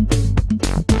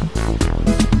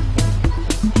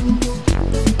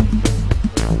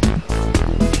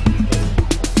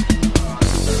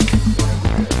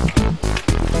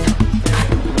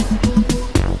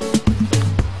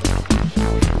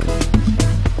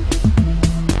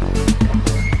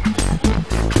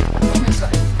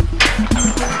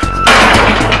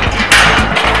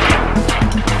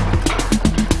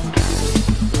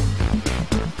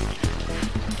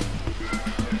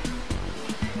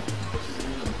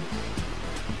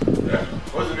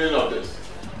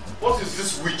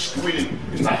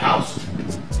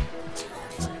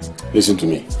 Listen to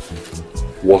me.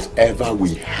 Whatever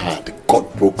we had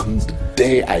got broken the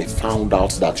day I found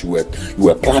out that you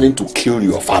were planning to kill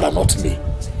your father, not me.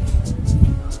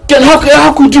 Then how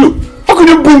could you? How could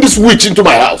you bring this witch into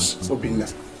my house?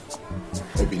 Obinna.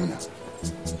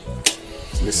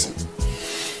 Listen.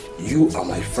 You are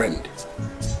my friend.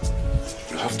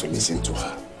 You have to listen to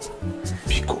her.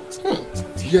 Biko.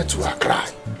 Hear to her cry.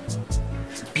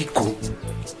 Biko.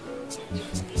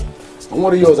 And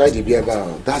what are yours,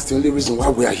 Chidiebere? That's the only reason why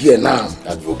we are here now.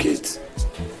 Advocate.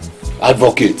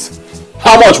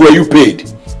 How much were you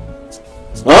paid?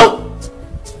 Huh?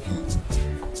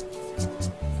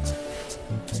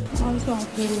 Husband,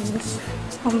 please.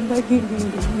 I'm begging you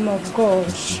in the name of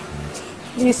God.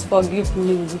 Please forgive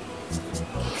me.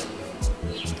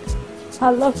 I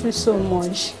love you so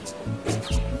much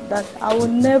that I will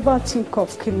never think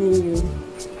of killing you.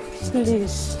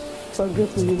 Please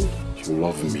forgive me. You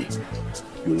love me.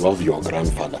 You love your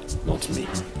grandfather, not me.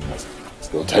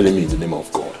 You're telling me in the name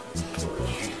of God.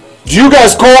 Do you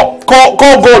guys call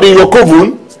God in your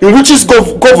coven? In witch's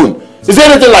coven? Is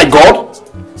there anything like God?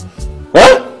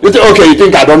 Huh? You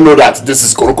think I don't know that this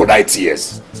is crocodile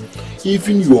tears?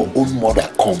 Even your own mother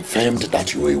confirmed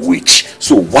that you're a witch.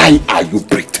 So why are you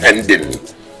pretending?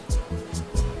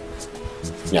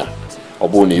 Yeah.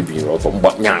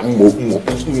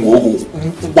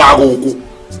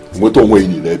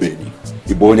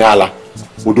 Igbo onye ala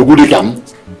odogwu dị ka m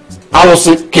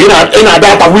alụsị ka ị na-ada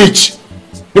ata witch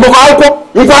ịmekwa akwụkwọ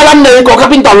nkwala nne gị ka ọ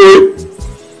kapịnta wee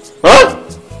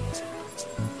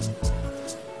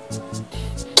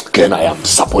Ken, I am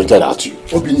disappointed at you.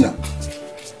 Obinna,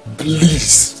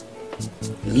 please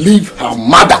leave her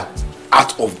mother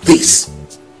out of this.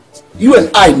 You and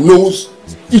I knows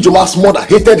Ijoma's mother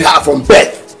hated her from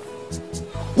birth.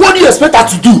 What do you expect her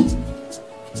to do?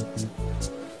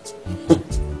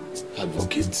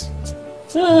 Advocate.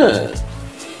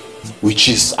 which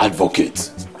is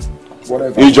advocate.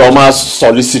 Whatever. Ijeoma's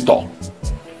solicitor.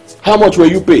 How much were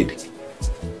you paid?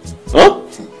 Huh?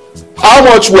 How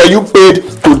much were you paid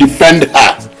to defend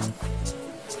her?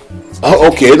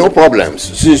 Okay, no problems.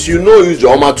 Since you know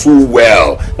Ijeoma too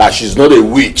well that she's not a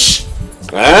witch,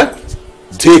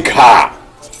 take her.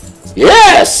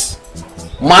 Yes!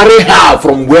 Marry her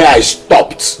from where I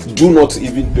stopped. Do not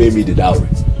even pay me the dowry.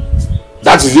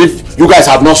 That is if you guys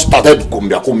have not started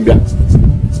kumbia.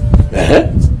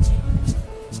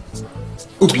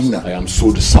 Obinna. I am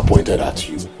so disappointed at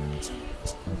you.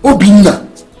 Obinna.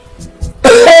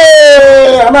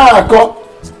 Hey, Anako.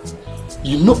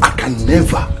 You know I can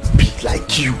never be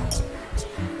like you.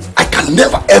 I can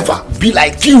never ever be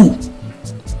like you.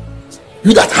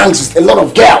 You that hangs with a lot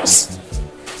of girls.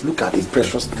 Look at the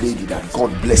precious lady that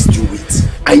God blessed you with.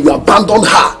 And you abandon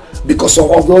her because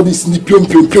of all these pium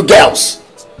girls.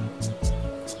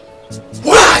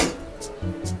 Why?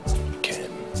 Ken.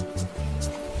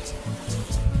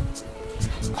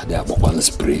 Ade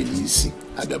spray easy.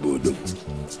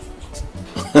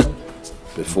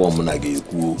 Before I get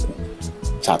ku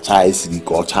cha is the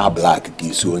culture black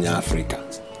is only Africa.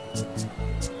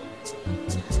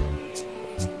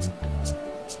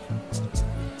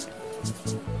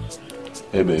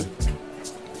 Hey babe.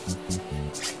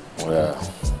 Oh yeah,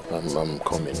 I'm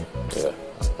coming. Yeah,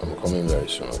 I'm coming very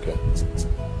soon. Okay.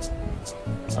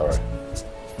 All right.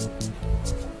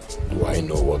 Do I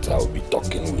know what I'll be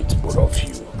talking with both of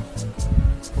you?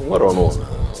 What don't know now.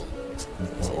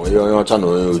 You're channel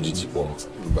OGT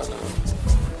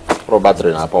pro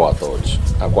battery na power torch.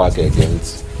 Aqua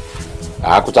against.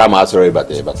 I could time answer but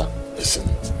listen.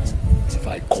 If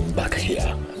I come back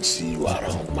here and see you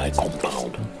around my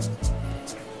compound.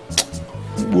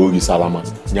 Mbogi salama.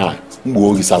 Nya,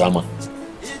 mbogi salama.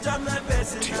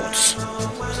 Idiots.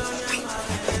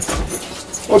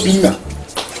 Obinna.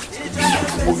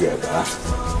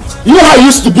 You know how I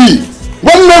used to be.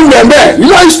 One man were there. You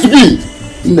know how I used to be.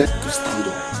 To stand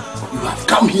up. You have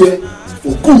come here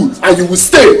for good and you will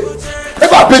stay.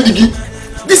 Ever pay Digi.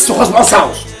 This is your husband's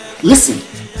house. Listen.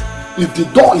 If the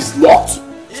door is locked,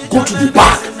 go to the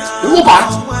back. You go back.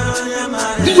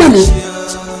 Do you hear me?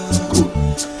 Good.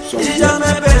 Sorry.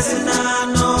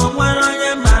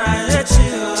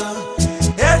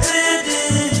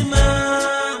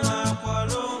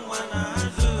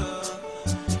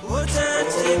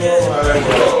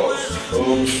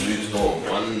 Home sweet home.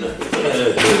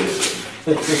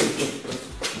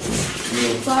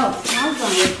 Wow, how's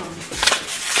welcome?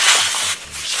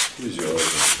 Who is your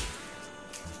husband?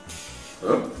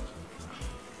 Huh?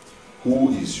 Who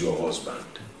is your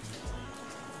husband?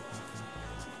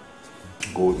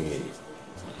 Go in.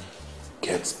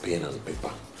 Get pen and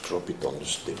paper. Drop it on the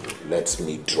table. Let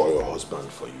me draw your husband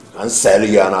for you. And sell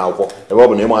you an hour.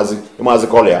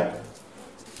 Call ya.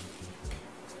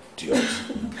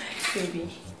 Baby,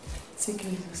 take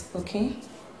it easy, okay?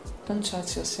 Don't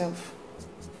chat yourself.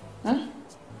 Huh?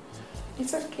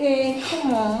 It's okay,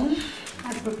 come on.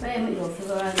 I prepare your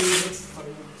favorite meals for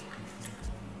you.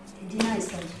 The dinner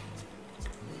is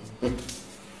ready.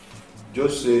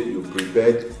 Just say you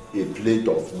prepared a plate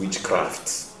of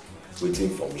witchcraft waiting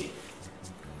for me.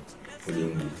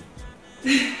 You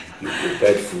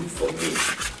prepared food for me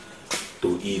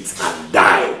to eat and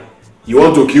die. You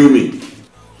want to kill me?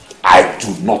 I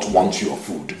do not want your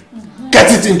food.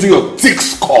 Get it into your thick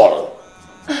skull.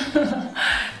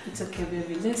 It's okay,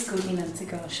 baby. Let's go in and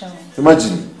take our shower.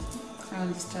 Imagine. I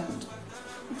understand.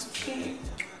 It's okay.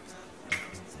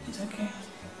 It's okay.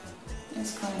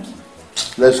 Let's go.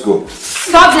 Let's go.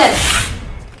 Stop there!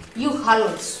 You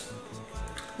harlots.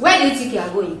 Where do you think you are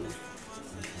going?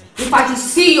 If I could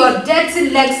see your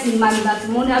dirty legs in my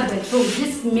matrimonial bedroom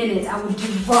this minute, I would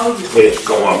devour you. Hey,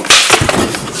 come on.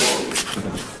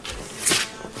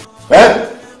 Eh?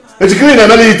 It's clean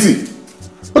and eating.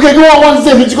 Okay, go on one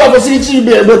thing. You got to see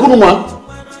Chidiebere.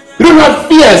 You don't have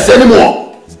fears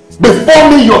anymore. Before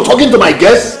me, you're talking to my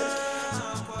guests.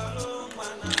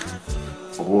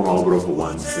 I'm going over for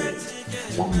one thing.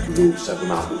 One blow, 7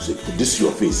 apples. This is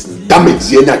your face. Damn it,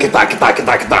 Yenya, kita.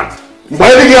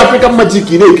 Why are you African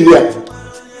magic in here?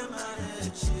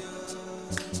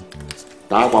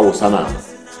 That was Sana.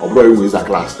 Or bro, you is a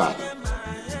class start.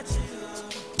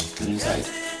 Inside.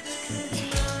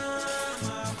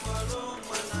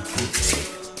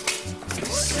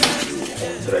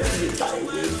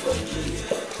 Away from me.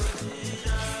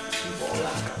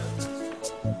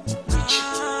 Which?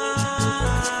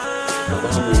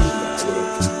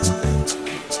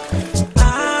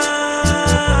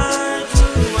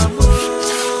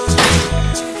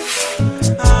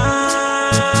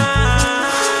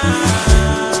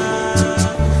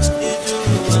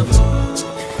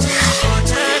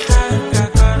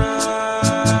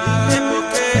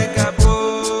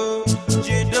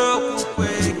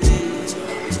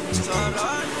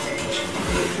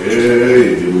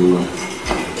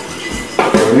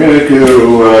 My lord, your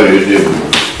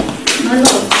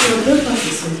breakfast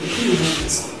is ready.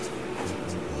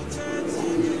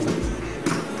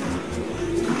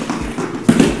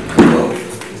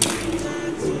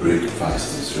 The breakfast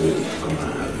is ready. Come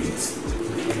and have it.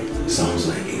 Sounds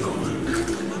like a command.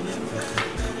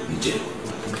 DJ,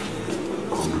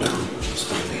 calm down.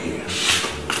 Stand here.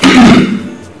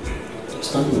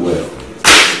 Stand well.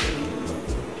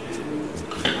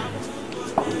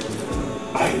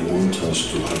 I want us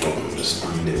to have an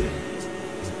understanding.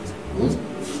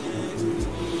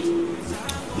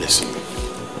 Listen.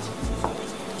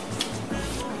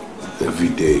 Every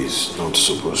day is not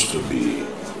supposed to be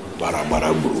bara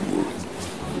buru.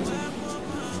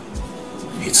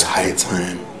 It's high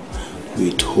time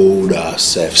we told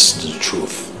ourselves the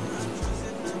truth.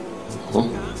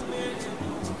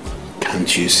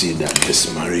 Can't you see that this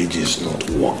marriage is not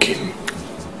working?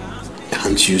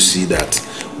 Can't you see that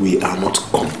we are not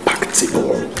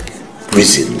compatible?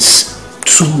 Reasons.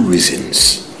 2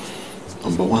 reasons.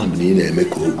 Number 1, we need to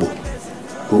make Obo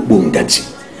Ngaji.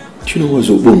 Do you know what's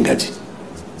Obo Ngaji?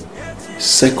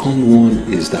 Second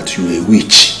one is that you're a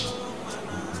witch.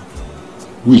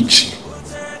 Witch.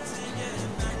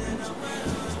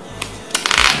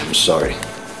 I'm sorry.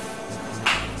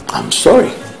 I'm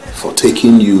sorry for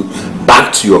taking you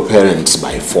back to your parents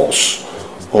by force.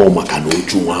 Oh,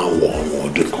 Makanoju or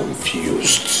the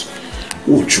confused.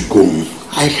 Uchugum.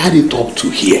 I had it up to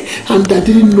here and I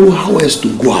didn't know how else to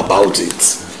go about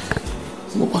it.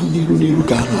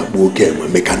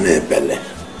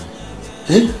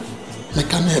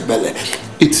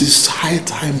 It is high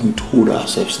time we told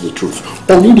ourselves the truth.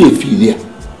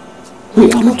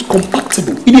 We are not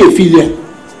compatible.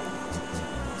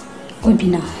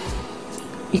 Obina,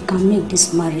 we can make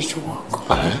this marriage work.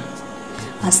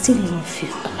 I still love you.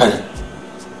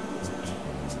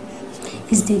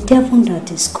 It's the devil that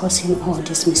is causing all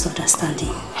this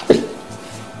misunderstanding.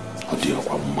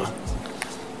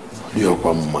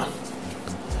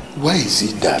 Why is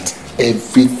it that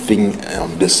everything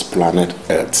on this planet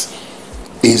Earth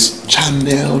is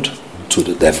channeled to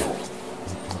the devil?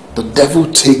 The devil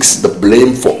takes the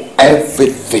blame for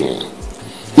everything.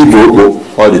 If you go,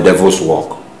 all the devil's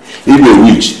work. If you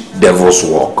witch, devil's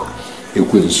work.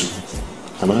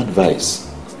 An advice.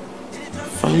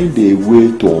 Find a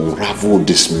way to unravel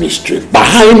this mystery.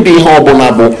 Behind the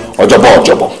Hobonabo,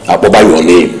 Ojobo, by your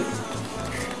name.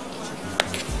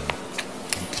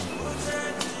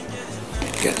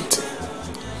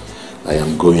 I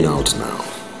am going out now.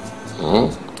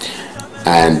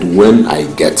 And when I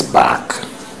get back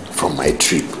from my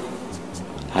trip,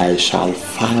 I shall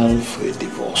file for a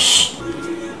divorce.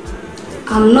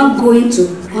 I'm not going to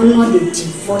honor the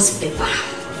divorce paper.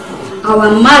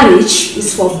 Our marriage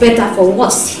is for better, for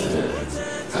worse.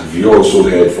 Have you also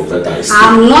heard for better?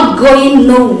 I'm not going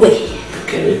nowhere.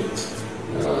 Okay.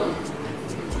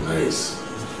 Nice.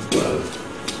 Well,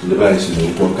 the advice you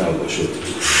know, work out the show.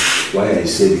 Why I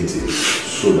said it is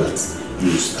so that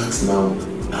you start now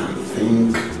and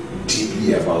think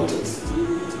deeply about it.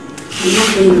 I'm not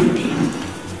going nowhere.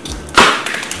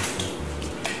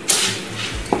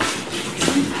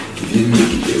 You didn't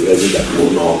make it a ready that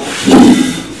will not.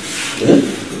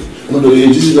 No,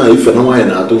 this is not if you're not in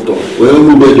a total. Where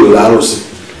will be the Laros?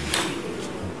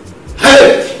 Hey!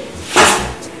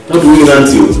 Not doing that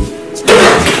to you.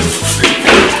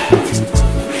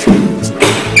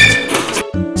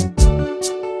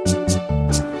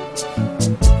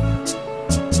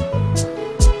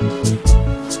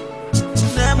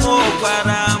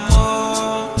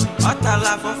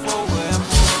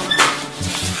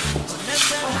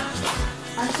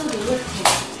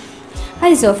 How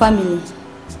is your family?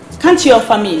 Can't your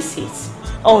family sit?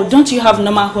 Oh, don't you have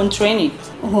normal home training?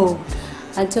 Oh,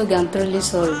 I told you I'm thoroughly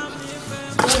sorry.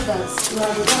 Just that you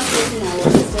are the one person I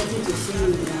was expecting to see you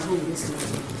in our home this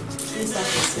morning. Please have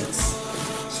your seats.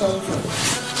 Sorry for that.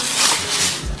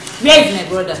 Where is my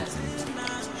brother?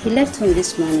 He left home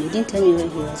this morning. He didn't tell me where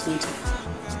he was going to.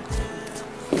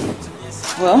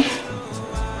 Well,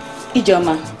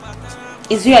 Ijoma,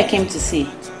 it's you I came to see.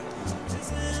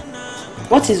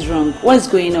 What is wrong? What is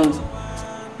going on?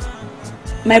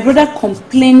 My brother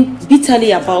complained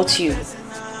bitterly about you.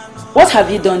 What have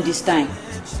you done this time?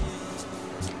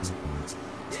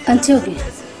 Antiope,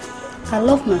 I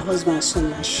love my husband so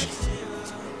much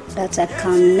that I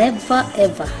can never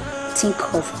ever think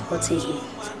of hurting him.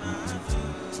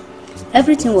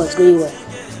 Everything was going well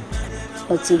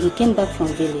until he came back from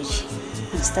village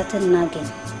and started nagging,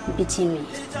 beating me,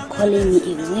 calling me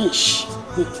a witch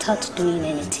without doing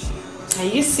anything. Are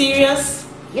you serious?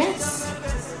 Yes.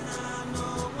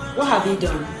 What have you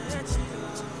done?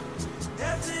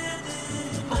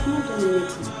 I've not done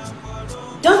anything.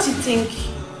 Don't you think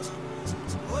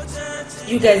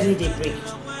you guys need a break?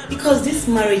 Because this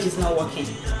marriage is not working.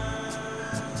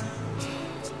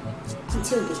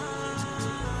 Matilda,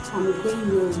 I'm going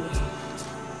nowhere.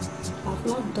 I've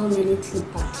not done anything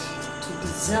bad to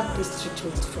deserve this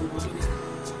treatment from Obina.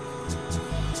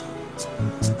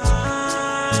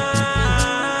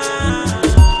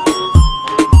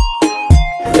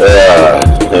 Yeah.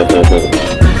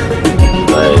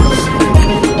 Nice.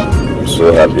 I'm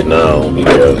so happy now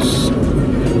because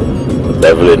the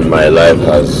devil in my life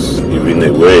has given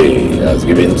away, has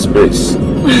given space.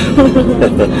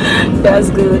 That's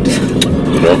good.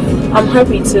 You know? I'm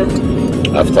happy too.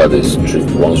 After this trip,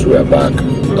 once we are back,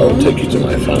 I'll take you to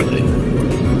my family.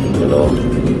 You know?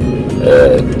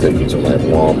 Take you to my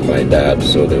mom, my dad,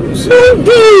 so they will see.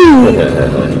 Baby!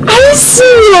 Are you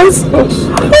serious? Oh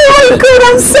my god,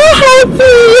 I'm so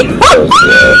happy!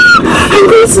 I'm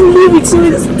going to live with you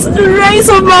the rest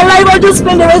of my life. I'll just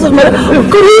spend the rest of my life. I'm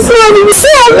going to see you so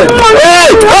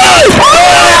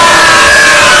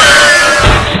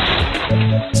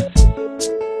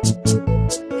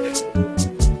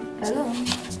Hello?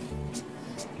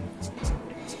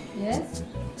 Yes?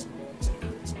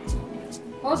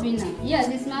 Obina, yes,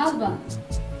 it's my husband.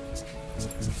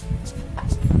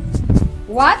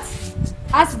 What?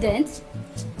 Accident?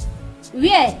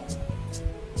 Where?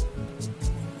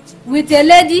 With a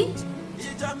lady?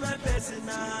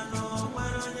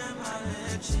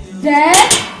 Dead?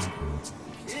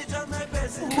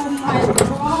 Oh my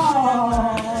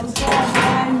God!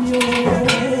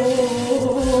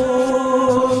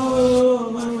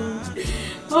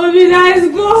 Obina is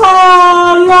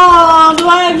gone, Lord.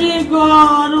 Why me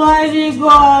gone? Why me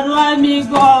gone? Why me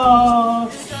gone?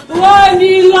 Why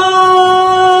me,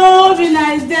 Lord? Obina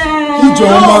is dead.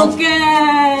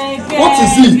 Okay. What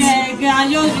is it? I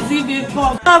just received a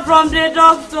call from the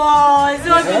doctor. It's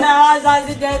Obina has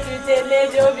accident with a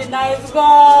lady. Obina is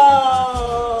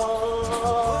gone.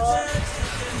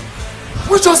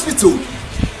 Which hospital?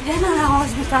 General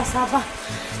Hospital Sabah.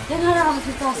 General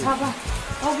Hospital Sabah.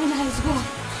 Obina is gone.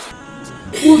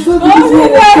 Obina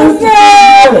is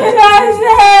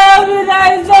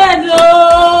dead.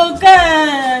 No,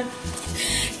 Ken.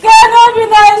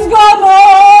 Obina is gone.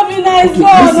 Obina is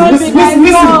gone. Obina is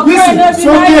gone.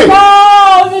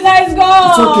 Obina is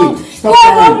gone.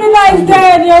 Obina is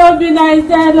dead. Obina is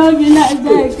dead. Obina is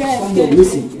dead.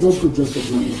 Listen, don't go dress up.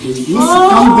 Listen,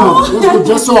 calm down. Don't go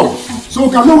dress up. So we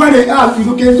can know where they are.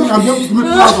 You okay? So can make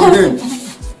plans for them.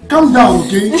 Calm down,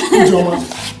 okay? Ijoma,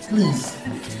 please.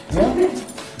 Yeah?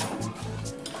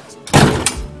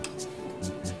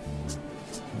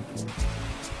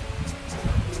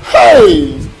 Hey,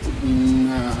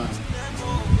 Obina.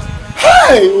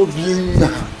 Hey, Obina.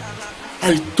 I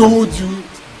told you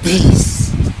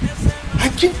this. I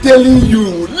keep telling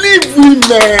you, leave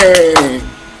women.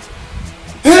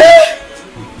 Eh?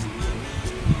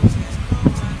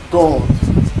 God,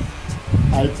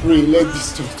 I pray, let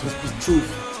this just be true.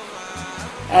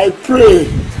 I pray,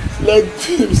 let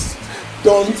this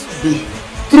don't be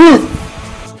true.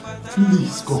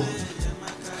 Please, God.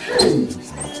 Hey.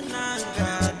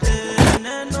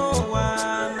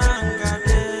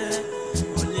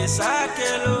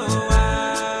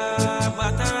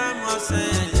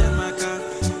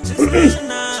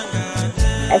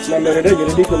 Asma merede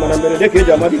geredi ko mana merede ke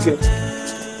jama dike.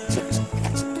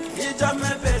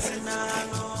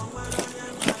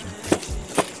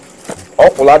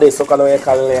 Opula de sokalo e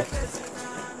kalle.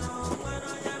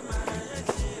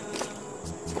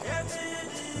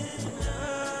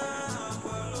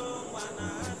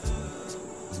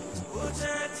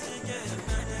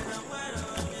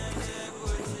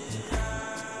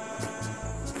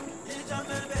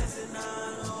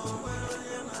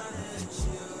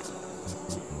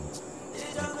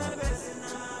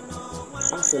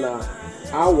 Asina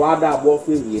awada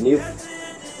abofe wienef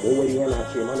mo wori he na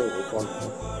che ma no ko.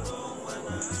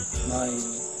 My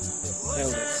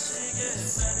elders.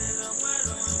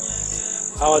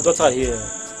 Our daughter here,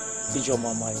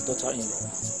 Ijoma, my daughter-in-law,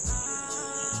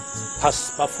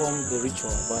 has performed the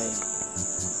ritual by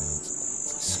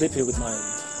sleeping with my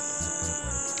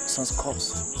son's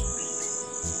corpse.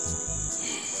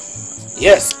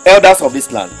 Yes, elders of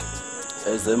this land.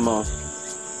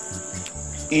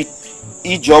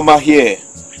 Ijoma here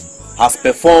has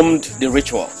performed the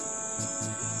ritual.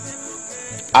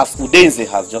 As Udenze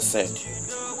has just said,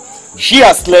 she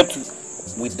has slept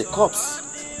with the corpse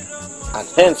and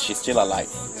hence she's still alive.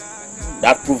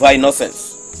 That proves her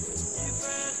innocence.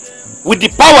 With the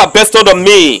power bestowed on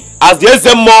me as the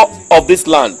Ezemo of this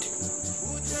land,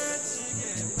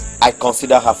 I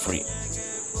consider her free.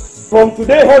 From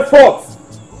today henceforth,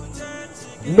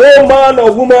 No man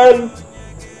or woman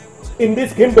in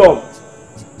this kingdom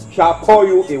shall call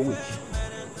you a witch.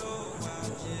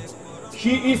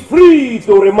 She is free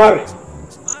to remarry.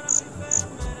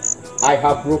 I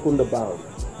have broken the bound.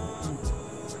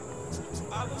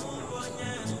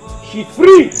 She's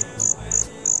free.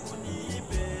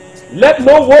 Let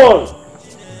no one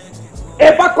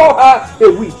ever call her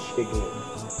a witch again.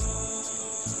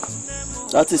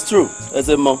 That is true,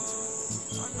 Ezemo.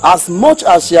 As much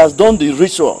as she has done the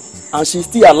ritual and she's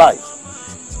still alive,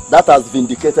 that has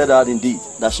vindicated her indeed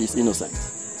that she's innocent.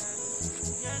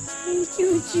 Thank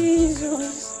you,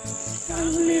 Jesus.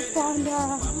 Heavenly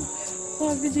Father,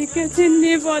 for vindicating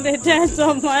me for the death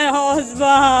of my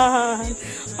husband.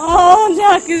 Oh, the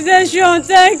accusation,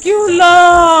 thank you,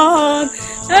 Lord.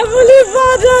 Heavenly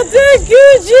Father, thank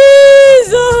you,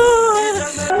 Jesus.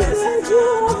 Thank you,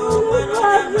 Heavenly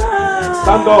Father.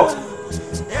 Stand up.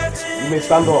 You may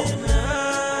stand up.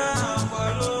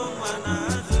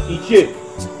 Ichie,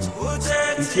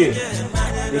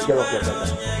 take care of your daughter.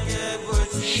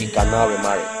 She can now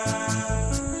remarry.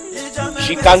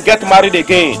 She can get married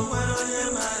again.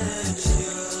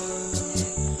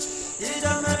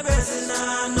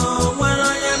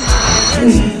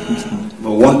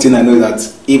 But one thing I know is that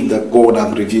if the God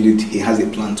has revealed it, He has a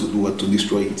plan to do what, to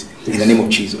destroy it. In the name of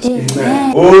Jesus.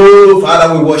 Amen. Oh,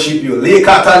 Father, we worship you.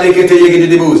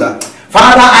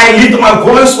 Father, I lift my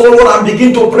voice, oh Lord, and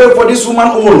begin to pray for this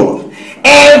woman, oh Lord.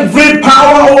 Every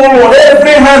power, oh Lord,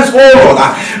 every hands, oh Lord,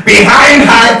 behind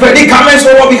her predicaments,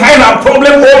 oh Lord, behind her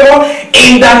problem, oh Lord,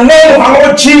 in the name of our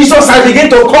Lord Jesus, I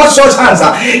begin to call such hands.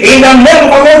 In the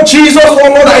name of our Lord Jesus, oh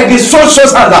Lord, I destroy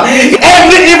such hands.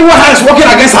 Every evil hands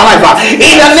working against her life,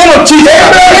 in the name of Jesus,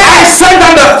 I send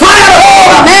down the fire of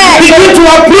God. Begin to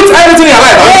uproot everything in her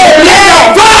life. Let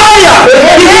the fire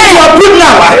begin to uproot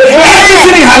now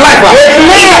everything in her life. In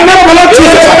the name of our Lord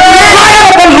Jesus, fire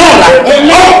of the Lord,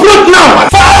 uproot now.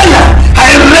 Fire!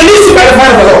 I release you by the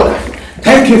fire of the Lord.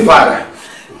 Thank you, Father.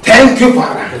 Thank you,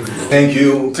 Father. Thank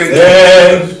you.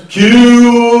 Thank you,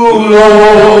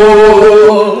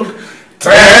 Lord.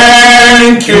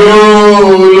 Thank you,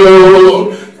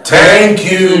 Lord.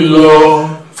 Thank you, Lord,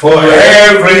 for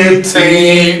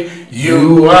everything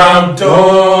you have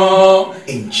done.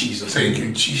 In Jesus. Thank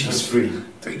you, Jesus. Free.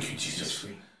 Thank you, Jesus.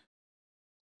 Free.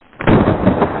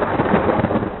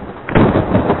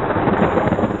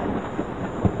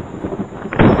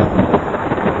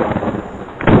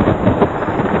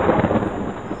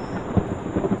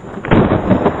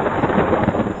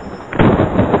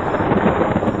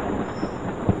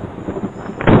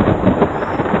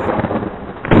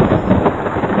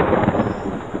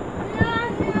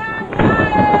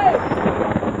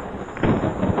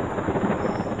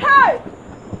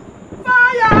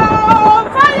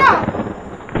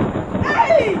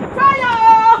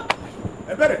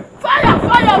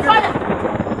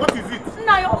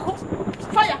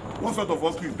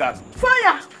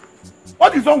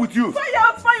 With you.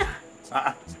 Fire,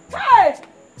 fire. Hey!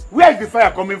 Where is the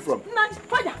fire coming from?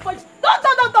 Fire, fire.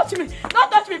 Don't touch me.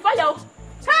 Don't touch me. Fire.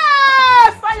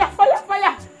 Hey! Fire, fire,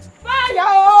 fire. Fire,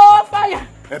 oh, fire.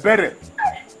 Ebere,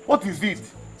 what is it?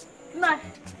 No.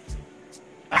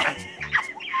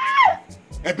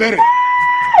 Ebere,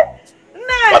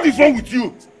 what is wrong with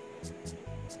you?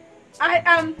 I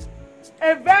am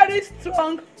a very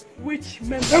strong witch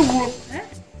member.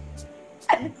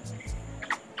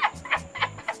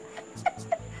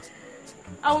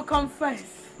 I will confess.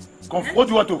 What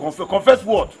do you want to confess? Confess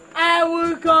what? I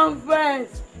will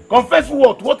confess. Confess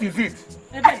what? What is it?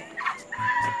 I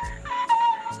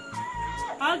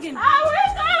will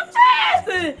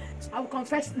confess. I will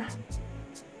confess now.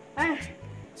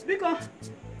 Because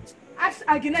ask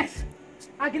Agnes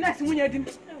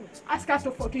ask her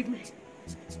to forgive me.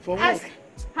 For what? Ask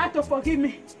her to forgive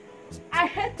me. I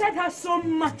hated her so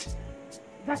much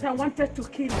that I wanted to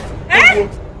kill her.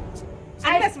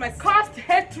 I caused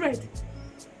hatred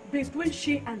between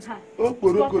she and her.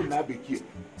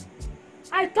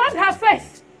 I turned her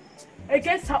face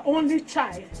against her only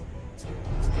child.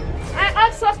 I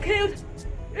also killed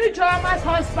Ijoma's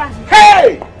husband.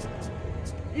 Hey!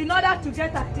 In order to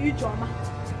get at Ijoma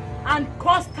and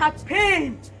caused her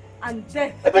pain and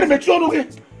death.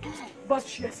 But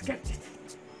she escaped it.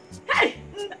 Hey!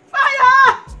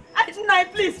 Fire!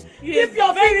 Please, keep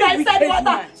your finger inside water.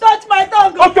 Man. Touch my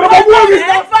tongue. Fire!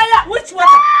 Which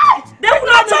water? They will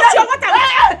not touch your water.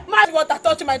 My water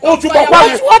touch my tongue. Fire!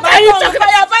 Which water are you talking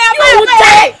about? Fire! You will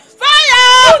die! Fire!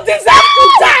 You deserve to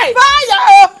die!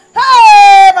 Fire!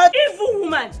 Hey! My evil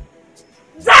woman!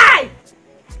 Die!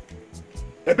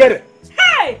 Ebere!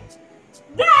 Hey!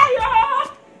 Die!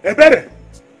 Ebere!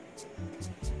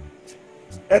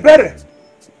 Ebere!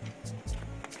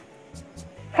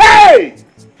 Hey!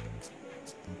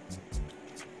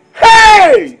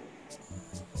 Hey!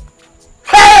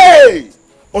 Hey!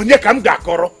 Onye kam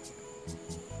gakoro.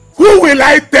 Who will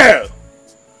I tell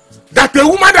that a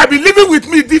woman that been living with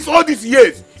me all these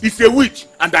years is a witch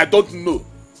and I don't know?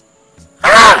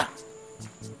 Ah!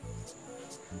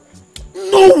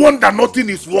 No wonder nothing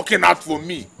is working out for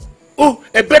me. Oh,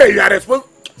 Ebere, you are responsible.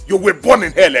 You were born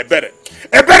in hell, Ebere.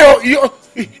 Ebere, you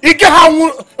get how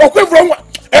okay from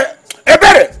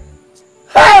Ebere.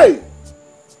 Hey!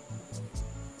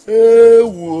 Hey,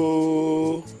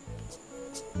 whoa.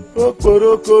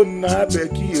 Okoroko na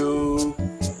beki yo.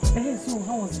 Hey, so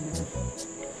how was it?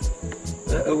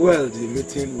 Well, the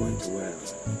meeting went well.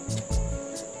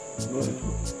 Well,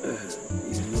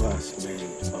 you know as men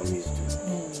always do.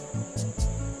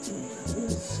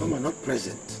 Some are not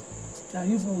present. Now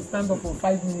you will stand up for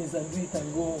 5 minutes and do it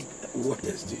and go home. What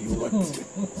else do you want?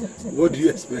 What do you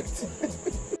expect?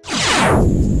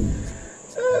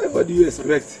 What do you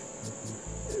expect?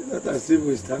 It's not as if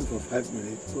we stand for 5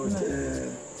 minutes, but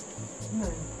No.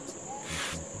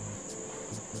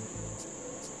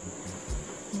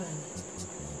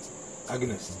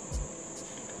 Agnes,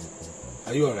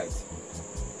 are you alright?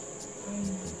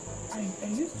 I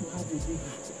used to have a baby.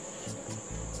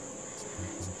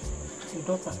 A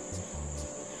daughter.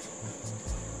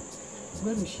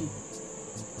 Where is she?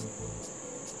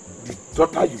 The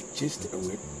daughter you chased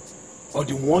away? Or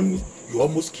the one you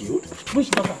almost killed?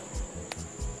 Which daughter?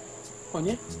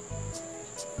 Onye?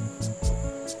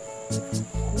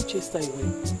 Who chased her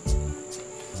away?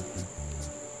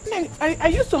 I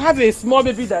used to have a small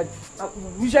baby that I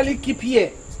usually keep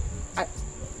here.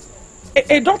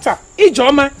 A daughter,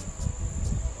 Ijoma.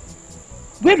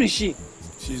 Where is she?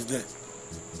 She's there.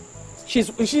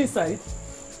 Is she inside?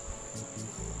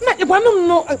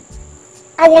 No,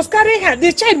 I was carrying her.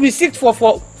 The child we sick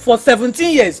for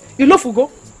 17 years. You know Fugo?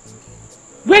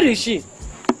 Where is she?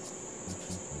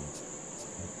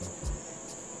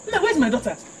 Now, where's my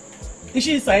daughter? Is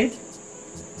she inside?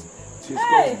 She's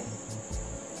Hey!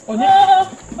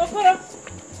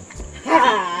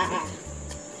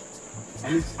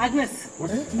 Agnes,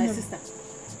 my sister.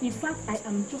 In fact, I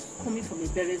am just coming from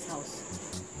Ebere's house.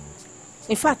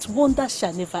 In fact, wonder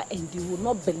shall never end. You will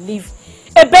not believe.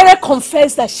 Ebere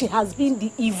confessed that she has been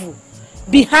the evil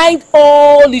behind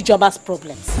all Ijoma's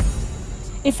problems.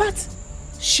 In fact,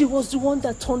 she was the one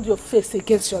that turned your face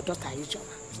against your daughter, Ijoma.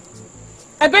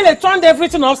 Ebere turned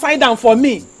everything upside down for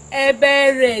me.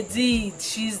 Ebere did.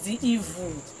 She's the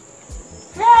evil.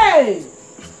 Hey!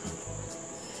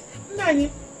 Nani?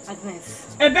 Agnes.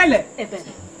 Ebele.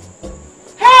 Ebere.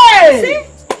 Hey! See?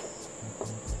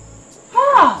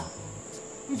 Ha!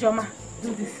 Ijoma,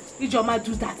 do this. Ijoma,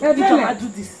 do that. Ebele. Ijoma, do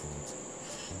this.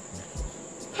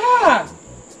 Ha!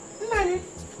 Nani?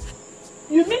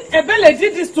 You mean Ebele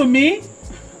did this to me?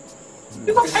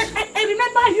 Because I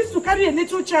remember I used to carry a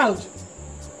little child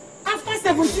after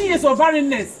 17 years of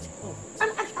barrenness.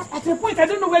 And at a point, I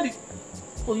don't know where the...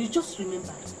 Oh, you just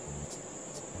remember.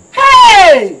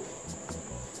 Hey!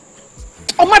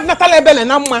 Omad Natalia Ebele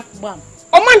Namma. Bam.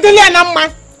 Omad Delia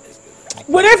Namma.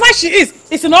 Wherever she is,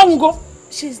 it's in Ongo.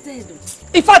 She's dead.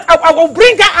 In fact, I will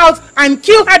bring her out and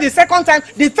kill her the second time,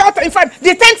 the third time, in fact,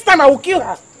 the 10th time I will kill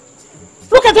her.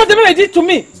 Look at what Ebele did to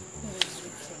me.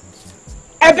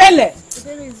 Ebele.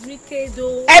 Ebele is wicked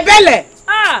though. Ebele.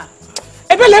 Ah.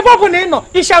 Ebele,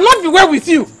 it shall not be well with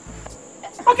you.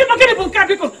 Okay, no, get it,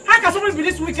 because how can somebody be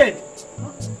this wicked?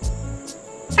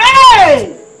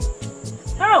 Hey!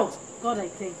 Oh, God, I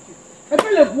thank you.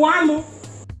 Ebele, Buano.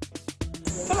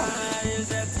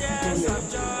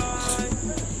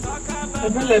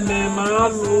 Ebele, me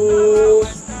malo.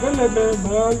 Ebele, me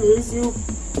malo. Is you?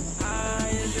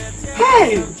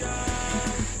 Hey!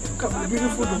 Look at my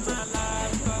beautiful daughter.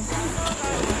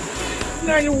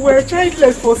 Now you were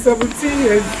childless for 17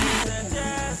 years.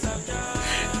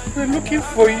 We're looking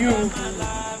for you.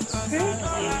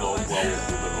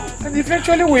 And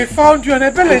eventually we found you and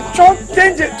Ebele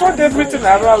turned everything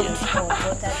around.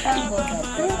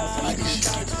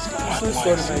 I'm so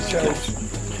sorry, my child.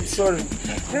 I'm sorry.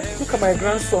 Look at my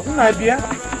grandson. Nabia.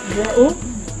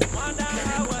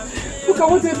 Look at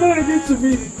what Ebele did to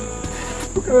me.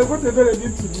 Look at what Ebele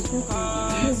did to me.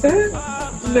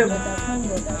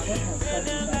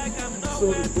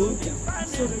 Sorry, bro.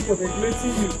 Sorry for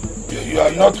neglecting you. You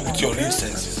are not with your real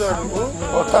senses. Sorry, bro.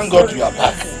 But thank God you are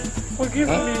back. Forgive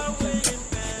me.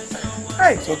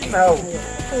 Hey, it's okay. Now.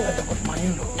 But my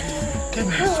in-law came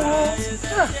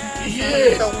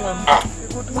Yes.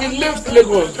 We left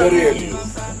Lagos very early.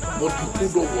 But the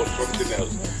kudo was something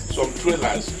else. Some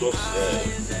trailers just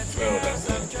fell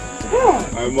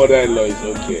and my mother-in-law is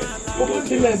okay.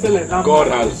 God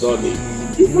has done it.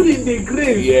 Even in the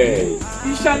grave. Yes.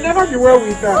 He shall never be well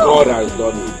with her. God has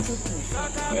done it.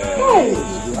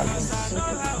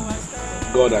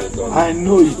 God has done it. I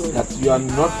know it that you are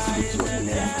not with your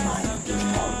clear mind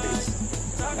doing all this.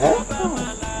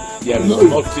 There is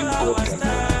nothing God can do.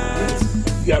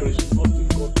 There is nothing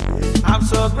God can do. I'm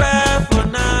so grateful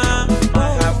now.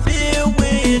 I feel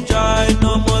with joy,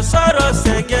 no more sorrows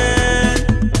again.